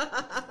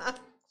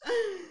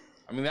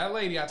 I mean, that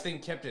lady, I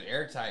think, kept it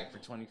airtight for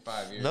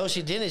 25 years. No,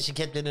 she didn't. She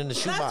kept it in the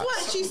shoebox. That's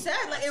what she said.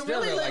 Like it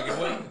Still, really like, like.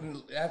 it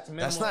wasn't,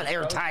 That's not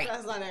airtight.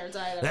 That's not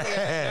airtight.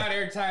 It's not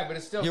airtight, but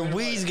it's still. Your minimal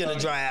weed's gonna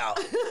exposure. dry out.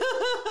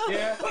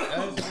 Yeah.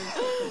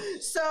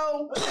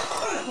 So,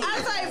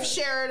 as I've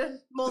shared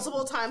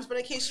multiple times, but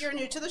in case you're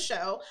new to the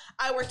show,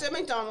 I worked at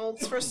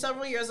McDonald's for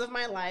several years of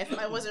my life.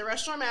 I was a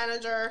restaurant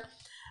manager.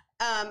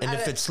 And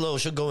if it's slow,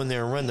 she'll go in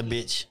there and run the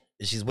bitch.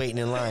 She's waiting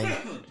in line.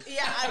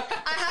 Yeah,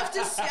 I have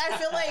to see. I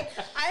feel like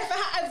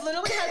I've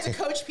literally had to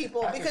coach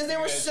people because they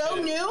were so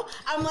new.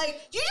 I'm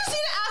like, you just need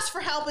to ask for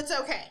help. It's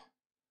okay.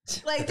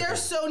 Like, they're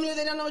so new,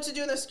 they don't know what to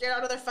do, and they're scared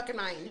out of their fucking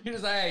mind. He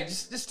was like, hey,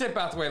 just step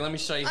out the way. Let me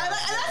show you. And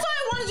that's why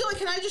I want to do. Like,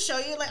 can I just show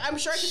you? Like, I'm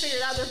sure I can figure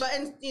it out. There, but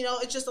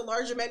it's just a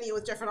larger menu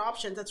with different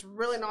options. That's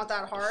really not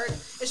that hard.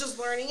 It's just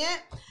learning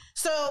it.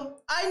 So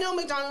I know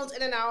McDonald's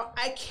in and out.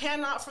 I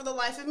cannot, for the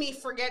life of me,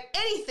 forget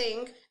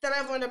anything that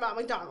I've learned about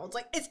McDonald's.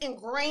 Like, it's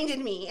ingrained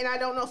in me, and I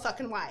don't know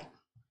fucking why.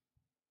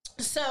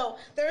 So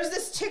there's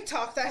this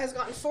TikTok that has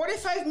gotten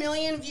 45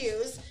 million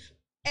views,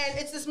 and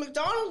it's this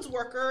McDonald's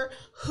worker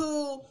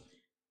who.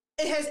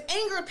 It has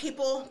angered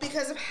people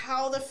because of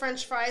how the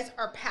French fries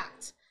are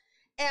packed.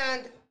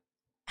 And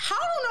I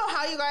don't know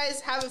how you guys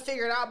haven't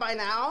figured out by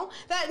now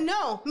that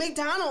no,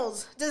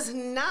 McDonald's does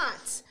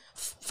not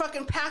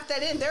fucking pack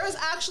that in. There is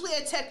actually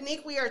a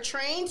technique we are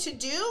trained to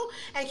do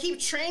and keep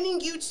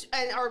training you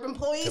and our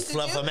employees to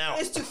fluff do them out.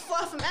 is to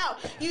fluff them out.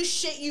 You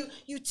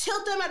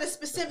tilt them at a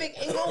specific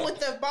angle with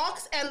the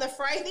box and the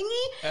fry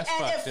thingy, and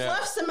it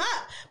fluffs them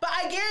up. But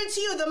I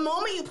guarantee you, the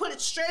moment you put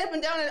it straight up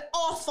and down and it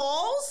all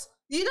falls,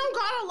 you don't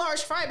got a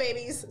large fry,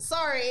 babies.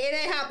 Sorry, it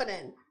ain't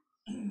happening.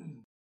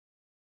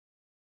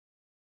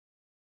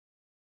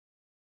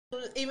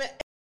 Even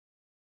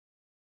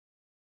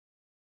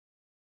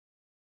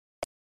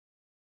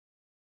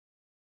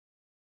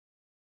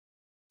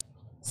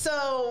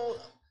so,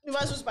 you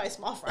might as well just buy a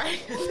small fry.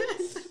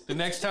 The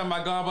next time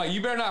I go, I'm like, you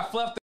better not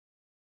fluff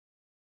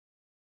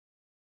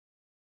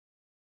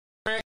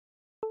the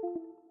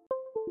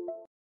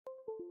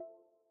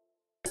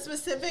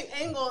specific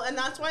angle, and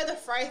that's why the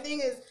fry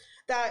thing is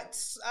that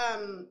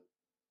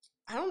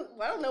I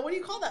don't know, what do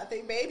you call that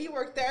thing, babe? You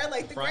work there,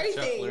 like the Fry gray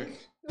shuffler.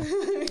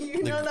 thing.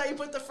 You know that you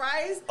put the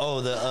fries,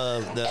 Oh,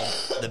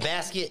 the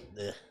basket.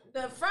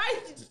 the fry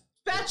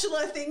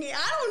spatula thingy.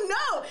 I don't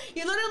know.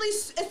 You literally,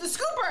 it's the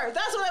scooper.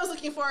 That's what I was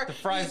looking for. The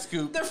fry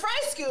scoop. The fry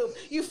scoop.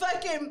 You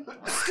fucking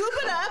scoop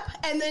it up,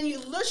 and then you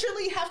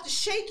literally have to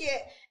shake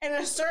it in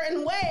a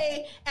certain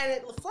way, and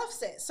it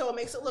fluffs it, so it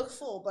makes it look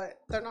full,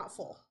 but they're not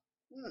full.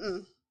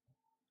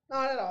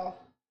 Not at all.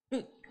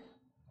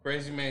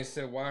 Crazy Man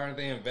said, why aren't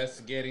they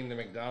investigating the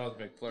McDonald's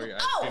McFlurry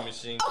ice cream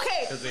machine?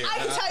 Okay, I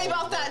can tell you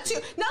about that too.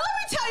 Now let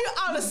me tell you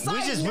on a side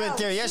We just went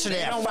there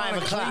yesterday at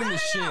 5 o'clock. Clean the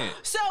shit.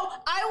 So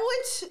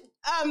I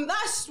went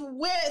last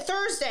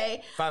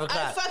Thursday. 5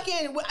 o'clock.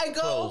 I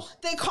go. Close.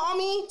 They call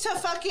me to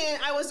fucking.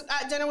 I was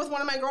at dinner with one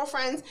of my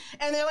girlfriends,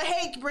 and they're like,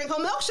 "Hey, bring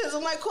home milkshakes."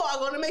 I'm like, "Cool, I'll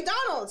go to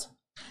McDonald's."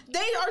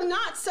 They are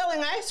not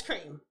selling ice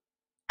cream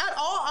at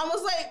all. I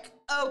was like,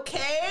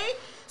 "Okay."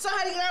 So I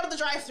had to get out of the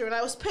drive-thru, and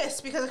I was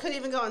pissed because I couldn't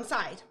even go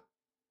inside.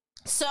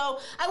 So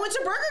I went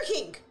to Burger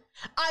King.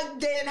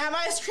 They didn't have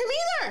ice cream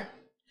either.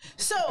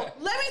 So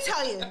let me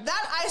tell you,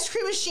 that ice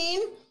cream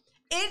machine,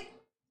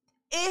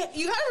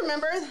 you gotta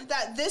remember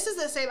that this is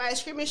the same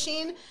ice cream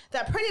machine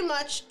that pretty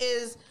much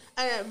is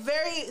a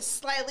very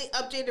slightly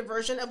updated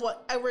version of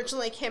what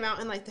originally came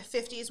out in like the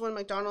 50s when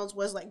McDonald's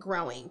was like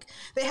growing.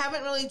 They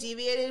haven't really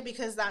deviated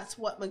because that's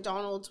what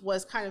McDonald's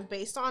was kind of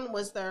based on,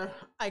 was their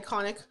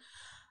iconic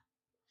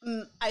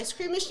ice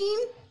cream machine.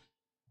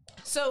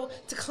 So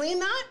to clean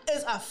that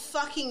is a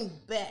fucking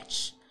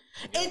bitch.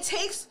 It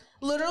takes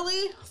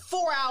literally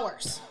 4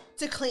 hours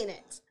to clean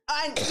it.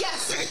 And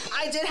yes,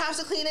 I did have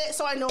to clean it,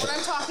 so I know what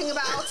I'm talking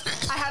about.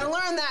 I had to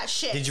learn that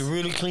shit. Did you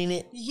really clean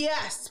it?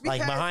 Yes, because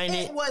Like behind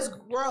it? it was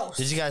gross.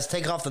 Did you guys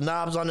take off the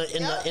knobs on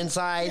the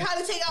inside? You had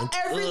to take out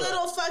every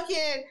little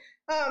fucking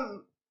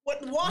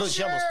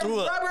washer, almost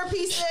threw up. rubber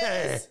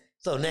pieces.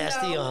 So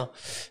nasty, No.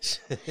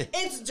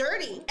 It's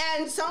dirty.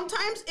 And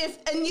sometimes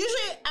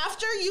usually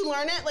after you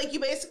learn it, like you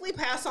basically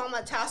pass on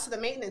that task to the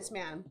maintenance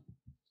man,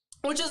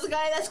 which is the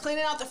guy that's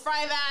cleaning out the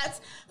fry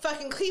vats,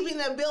 fucking keeping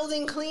the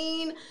building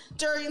clean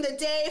during the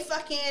day,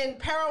 fucking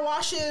para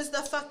washes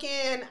the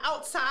fucking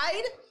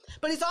outside,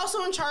 but he's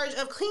also in charge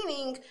of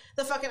cleaning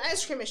the fucking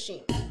ice cream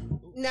machine.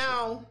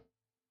 Now,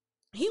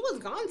 he was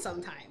gone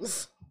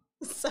sometimes.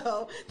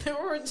 So there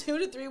were 2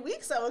 to 3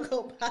 weeks that would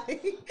go by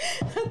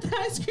that the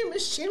ice cream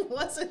machine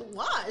wasn't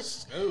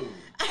washed. Ooh.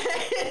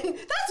 And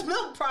that's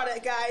milk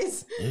product,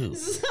 guys. Ew.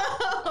 So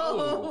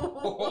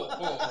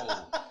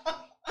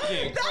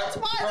Yeah, that's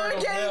why they're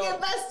Colonel getting Milk.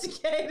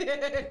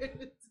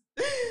 investigated.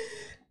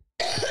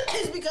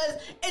 It's because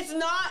it's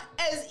not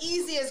as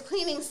easy as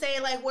cleaning,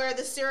 say, like where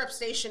the syrup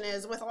station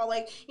is with all,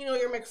 like, you know,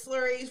 your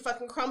McFlurry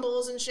fucking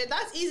crumbles and shit.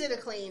 That's easy to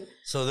clean.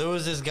 So there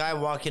was this guy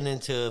walking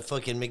into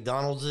fucking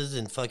McDonald's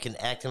and fucking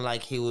acting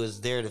like he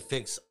was there to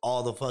fix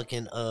all the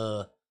fucking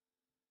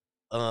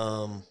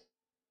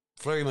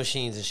flurry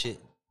machines and shit.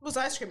 It was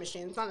ice cream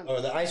machine. It's not a Or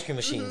the ice cream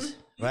machines,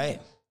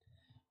 right?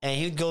 And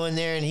he'd go in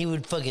there and he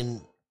would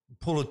fucking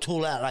pull a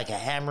tool out like a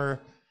hammer,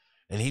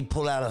 and he'd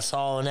pull out a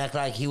saw and act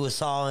like he was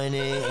sawing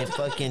it and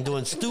fucking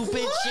doing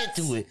stupid shit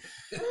to it.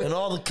 And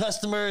all the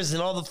customers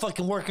and all the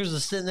fucking workers are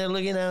sitting there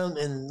looking at him,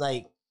 and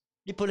like,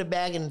 he put it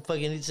back and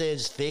fucking he'd say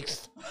it's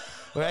fixed,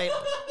 right?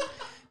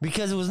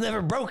 Because it was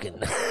never broken.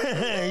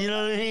 You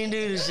know what I mean,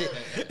 dude? Shit.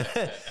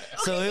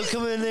 So he'll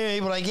come in there and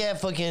he'll be like, yeah,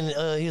 fucking,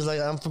 he's like,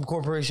 I'm from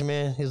corporation,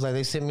 man. He's like,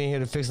 they sent me here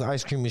to fix the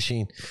ice cream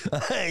machine.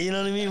 You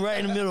know what I mean? Right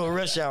in the middle of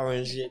rush hour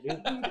and shit,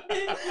 dude. But let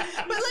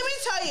me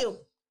tell you,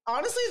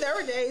 honestly, there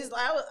were days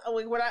I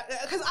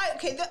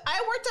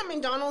worked at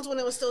McDonald's when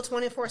it was still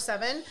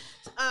 24/7.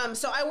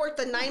 So I worked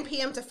the 9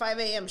 p.m. to 5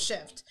 a.m.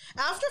 shift.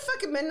 After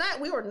fucking midnight,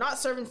 we were not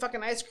serving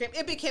fucking ice cream.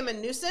 It became a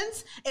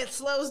nuisance. It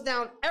slows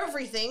down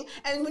everything.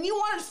 And when you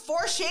wanted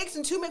 4 shakes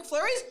and 2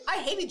 McFlurries, I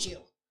hated you.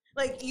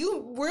 Like,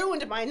 you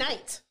ruined my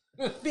night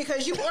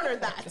because you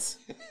ordered that.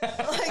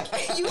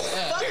 Like, you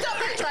fucked up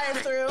your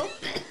drive-thru,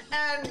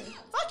 and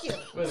fuck you.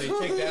 Well, they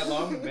take that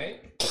long to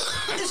make?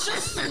 It's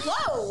just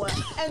slow.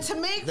 And to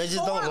make They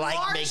just 4 don't like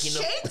large making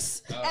them.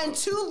 shakes and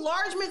 2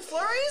 large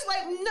McFlurries,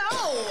 like, no.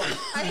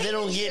 They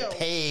don't hate get you.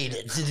 paid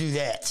to do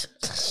that.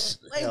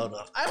 Like, Hell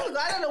no. I'm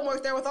glad I don't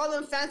work there with all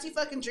them fancy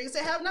fucking drinks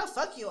they have now.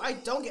 Fuck you. I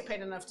don't get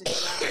paid enough to do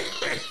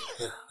that.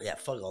 Yeah,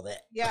 fuck all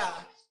that. Yeah.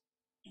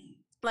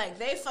 Like,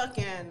 they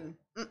fucking,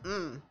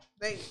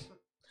 They,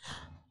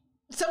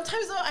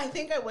 sometimes though, I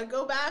think I would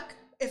go back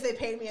if they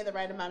paid me the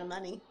right amount of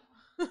money.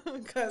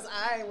 Because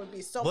I would be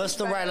so What's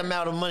the much right better.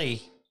 amount of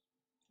money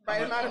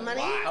Right amount of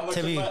money? How much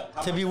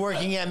to be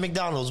working at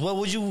McDonald's? What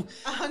would you?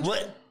 100.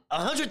 What?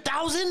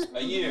 100,000?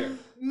 a year?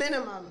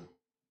 Minimum.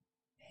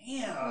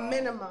 Damn.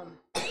 Minimum.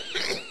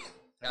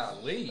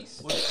 At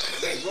least.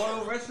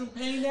 Royal restroom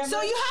paying that So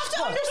much? you have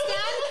to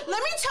understand,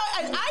 let me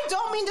tell you, I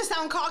don't mean to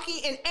sound cocky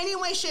in any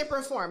way, shape,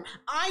 or form.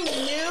 I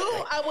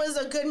knew I was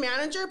a good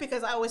manager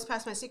because I always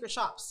passed my secret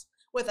shops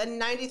with a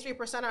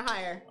 93% or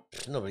higher.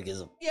 Nobody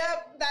gives a.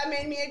 Yep, that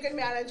made me a good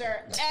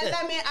manager. And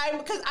that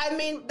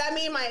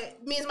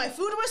means my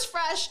food was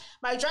fresh,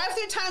 my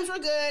drive-through times were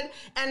good,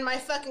 and my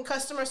fucking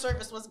customer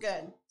service was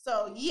good.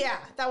 So yeah,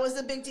 that was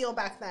a big deal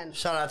back then.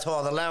 Shout out to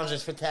all the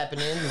loungers for tapping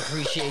in. We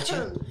appreciate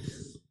you.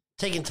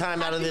 Taking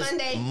time out of Happy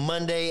this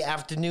Monday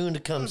afternoon to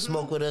come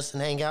smoke with us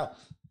and hang out.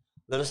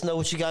 Let us know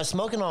what you guys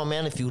smoking on,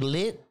 man. If you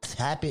lit,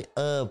 tap it,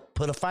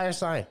 put a fire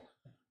sign.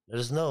 Let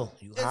us know.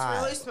 You It's high.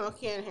 really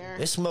smoky in here.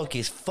 It's smoky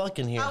as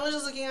fucking here. I was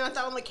just looking at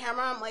that on the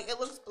camera. I'm like, it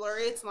looks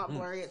blurry. It's not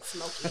blurry. It's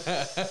smoky.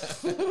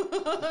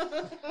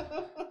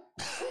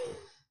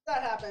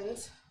 That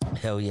happens.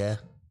 Hell yeah.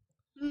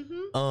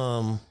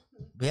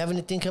 We have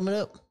anything coming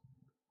up?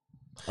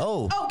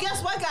 Oh. Oh,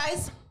 guess what,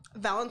 guys?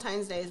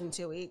 Valentine's Day is in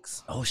 2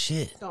 weeks. Oh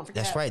shit. Don't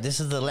forget. That's right. This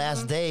is the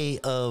last day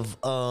of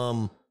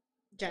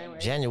January.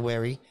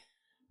 January.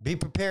 Be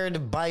prepared to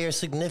buy your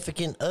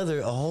significant other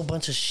a whole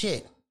bunch of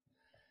shit.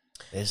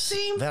 It's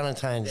See?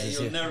 Valentine's That is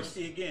you'll here. never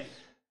see again.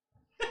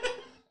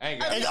 I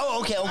ain't got And,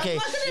 okay. I'm not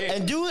gonna-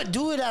 And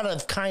do it out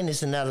of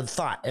kindness and out of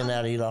thought and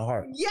out of your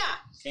heart. Yeah.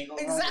 Can't go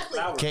wrong with Exactly.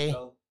 flowers, Okay.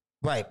 though.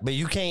 Right. But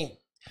you can't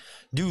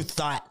do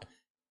thought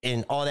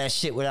and all that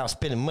shit without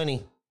spending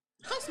money.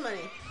 Costs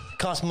money.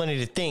 Costs money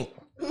to think.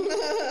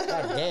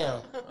 God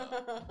damn.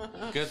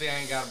 Good thing I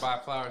ain't got to buy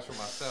flowers for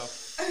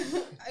myself.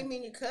 I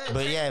mean, you could.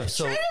 But yeah,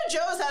 so Trader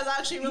Joe's has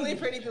actually really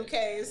pretty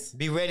bouquets.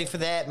 be ready for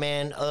that,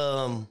 man.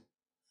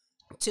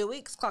 2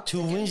 weeks. Clock 2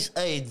 ticking. weeks.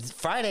 Hey,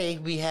 Friday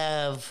we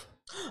have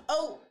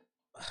Oh,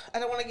 I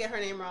don't want to get her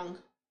name wrong.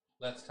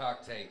 Let's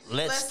talk taste.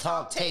 Let's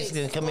Talk Taste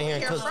gonna come in here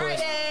and cook for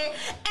us. Friday.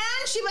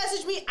 And she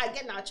messaged me, I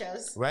get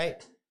nachos.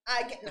 Right?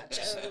 I get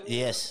nachos.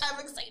 Yes. I'm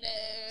excited.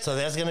 So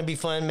that's gonna be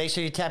fun. Make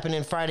sure you're tapping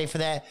in Friday for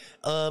that.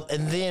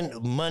 And then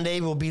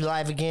Monday we'll be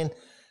live again.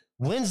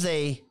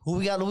 Wednesday, who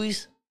we got,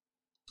 Luis?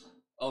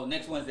 Oh,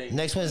 next Wednesday.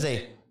 Next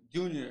Wednesday.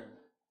 Junior.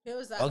 Who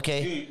was that?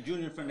 Okay.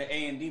 Junior from the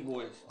A&D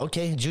boys.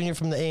 Okay. Junior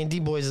from the A&D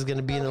Boys is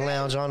gonna be in the Okay.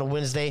 lounge on a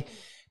Wednesday.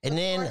 And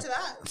then forward to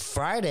that.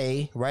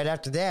 Friday, right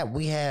after that,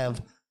 we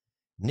have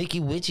Nikki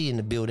Witchy in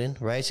the building,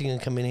 right? She's gonna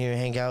come in here and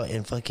hang out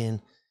and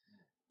fucking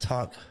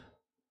talk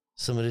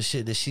some of the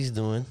shit that she's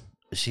doing.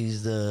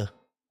 She's the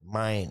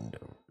mind.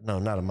 No,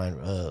 not a mind.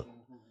 What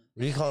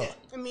do you call it?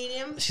 A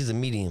medium. She's a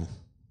medium.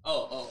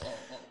 Oh.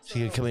 She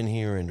can come in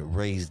here and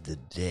raise the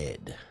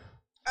dead.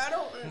 I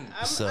don't.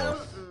 So- I don't.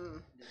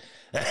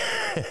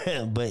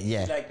 But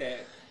yeah, Like that.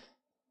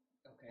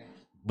 Okay.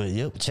 but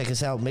yep, check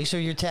us out. Make sure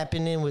you're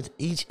tapping in with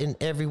each and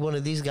every one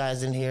of these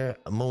guys in here.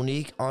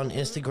 Monique on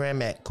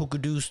Instagram at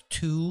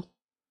Kookadoos2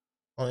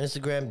 on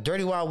Instagram.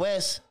 Dirty Wild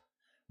West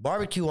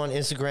Barbecue on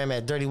Instagram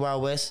at Dirty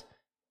Wild West.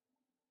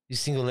 You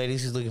single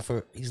ladies, he's looking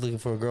for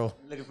a girl.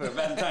 Looking for a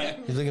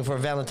Valentine. He's looking for a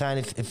Valentine.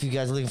 If you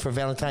guys are looking for a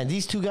Valentine,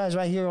 these two guys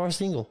right here are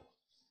single.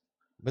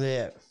 But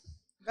yeah,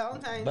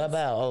 Valentine's. bye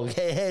bye.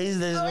 Okay, hey, he's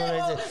this Oh, one wait, right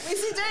well, there. we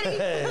see dirty.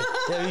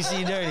 Yeah, we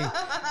see dirty.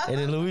 And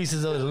then Luis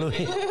is over Luis.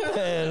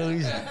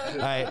 Luis. All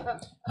right.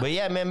 But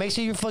yeah, man, make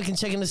sure you're fucking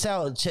checking us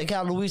out. Check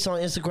out Luis on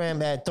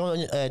Instagram at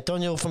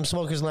Tonio from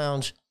Smokers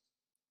Lounge.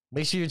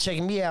 Make sure you're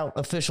checking me out,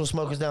 Official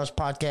Smokers Lounge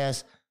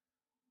Podcast.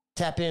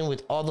 Tap in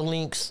with all the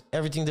links,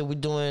 everything that we're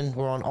doing.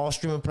 We're on all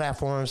streaming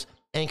platforms,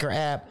 Anchor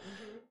app,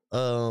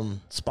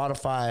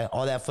 Spotify,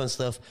 all that fun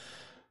stuff.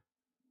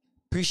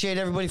 Appreciate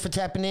everybody for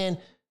tapping in.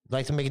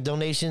 Like to make a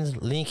donation,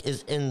 link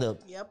is in the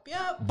Yep.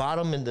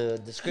 bottom in the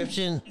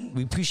description.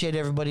 We appreciate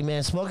everybody,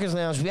 man. Smokers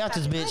Lounge, we out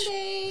this Happy bitch.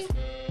 Monday.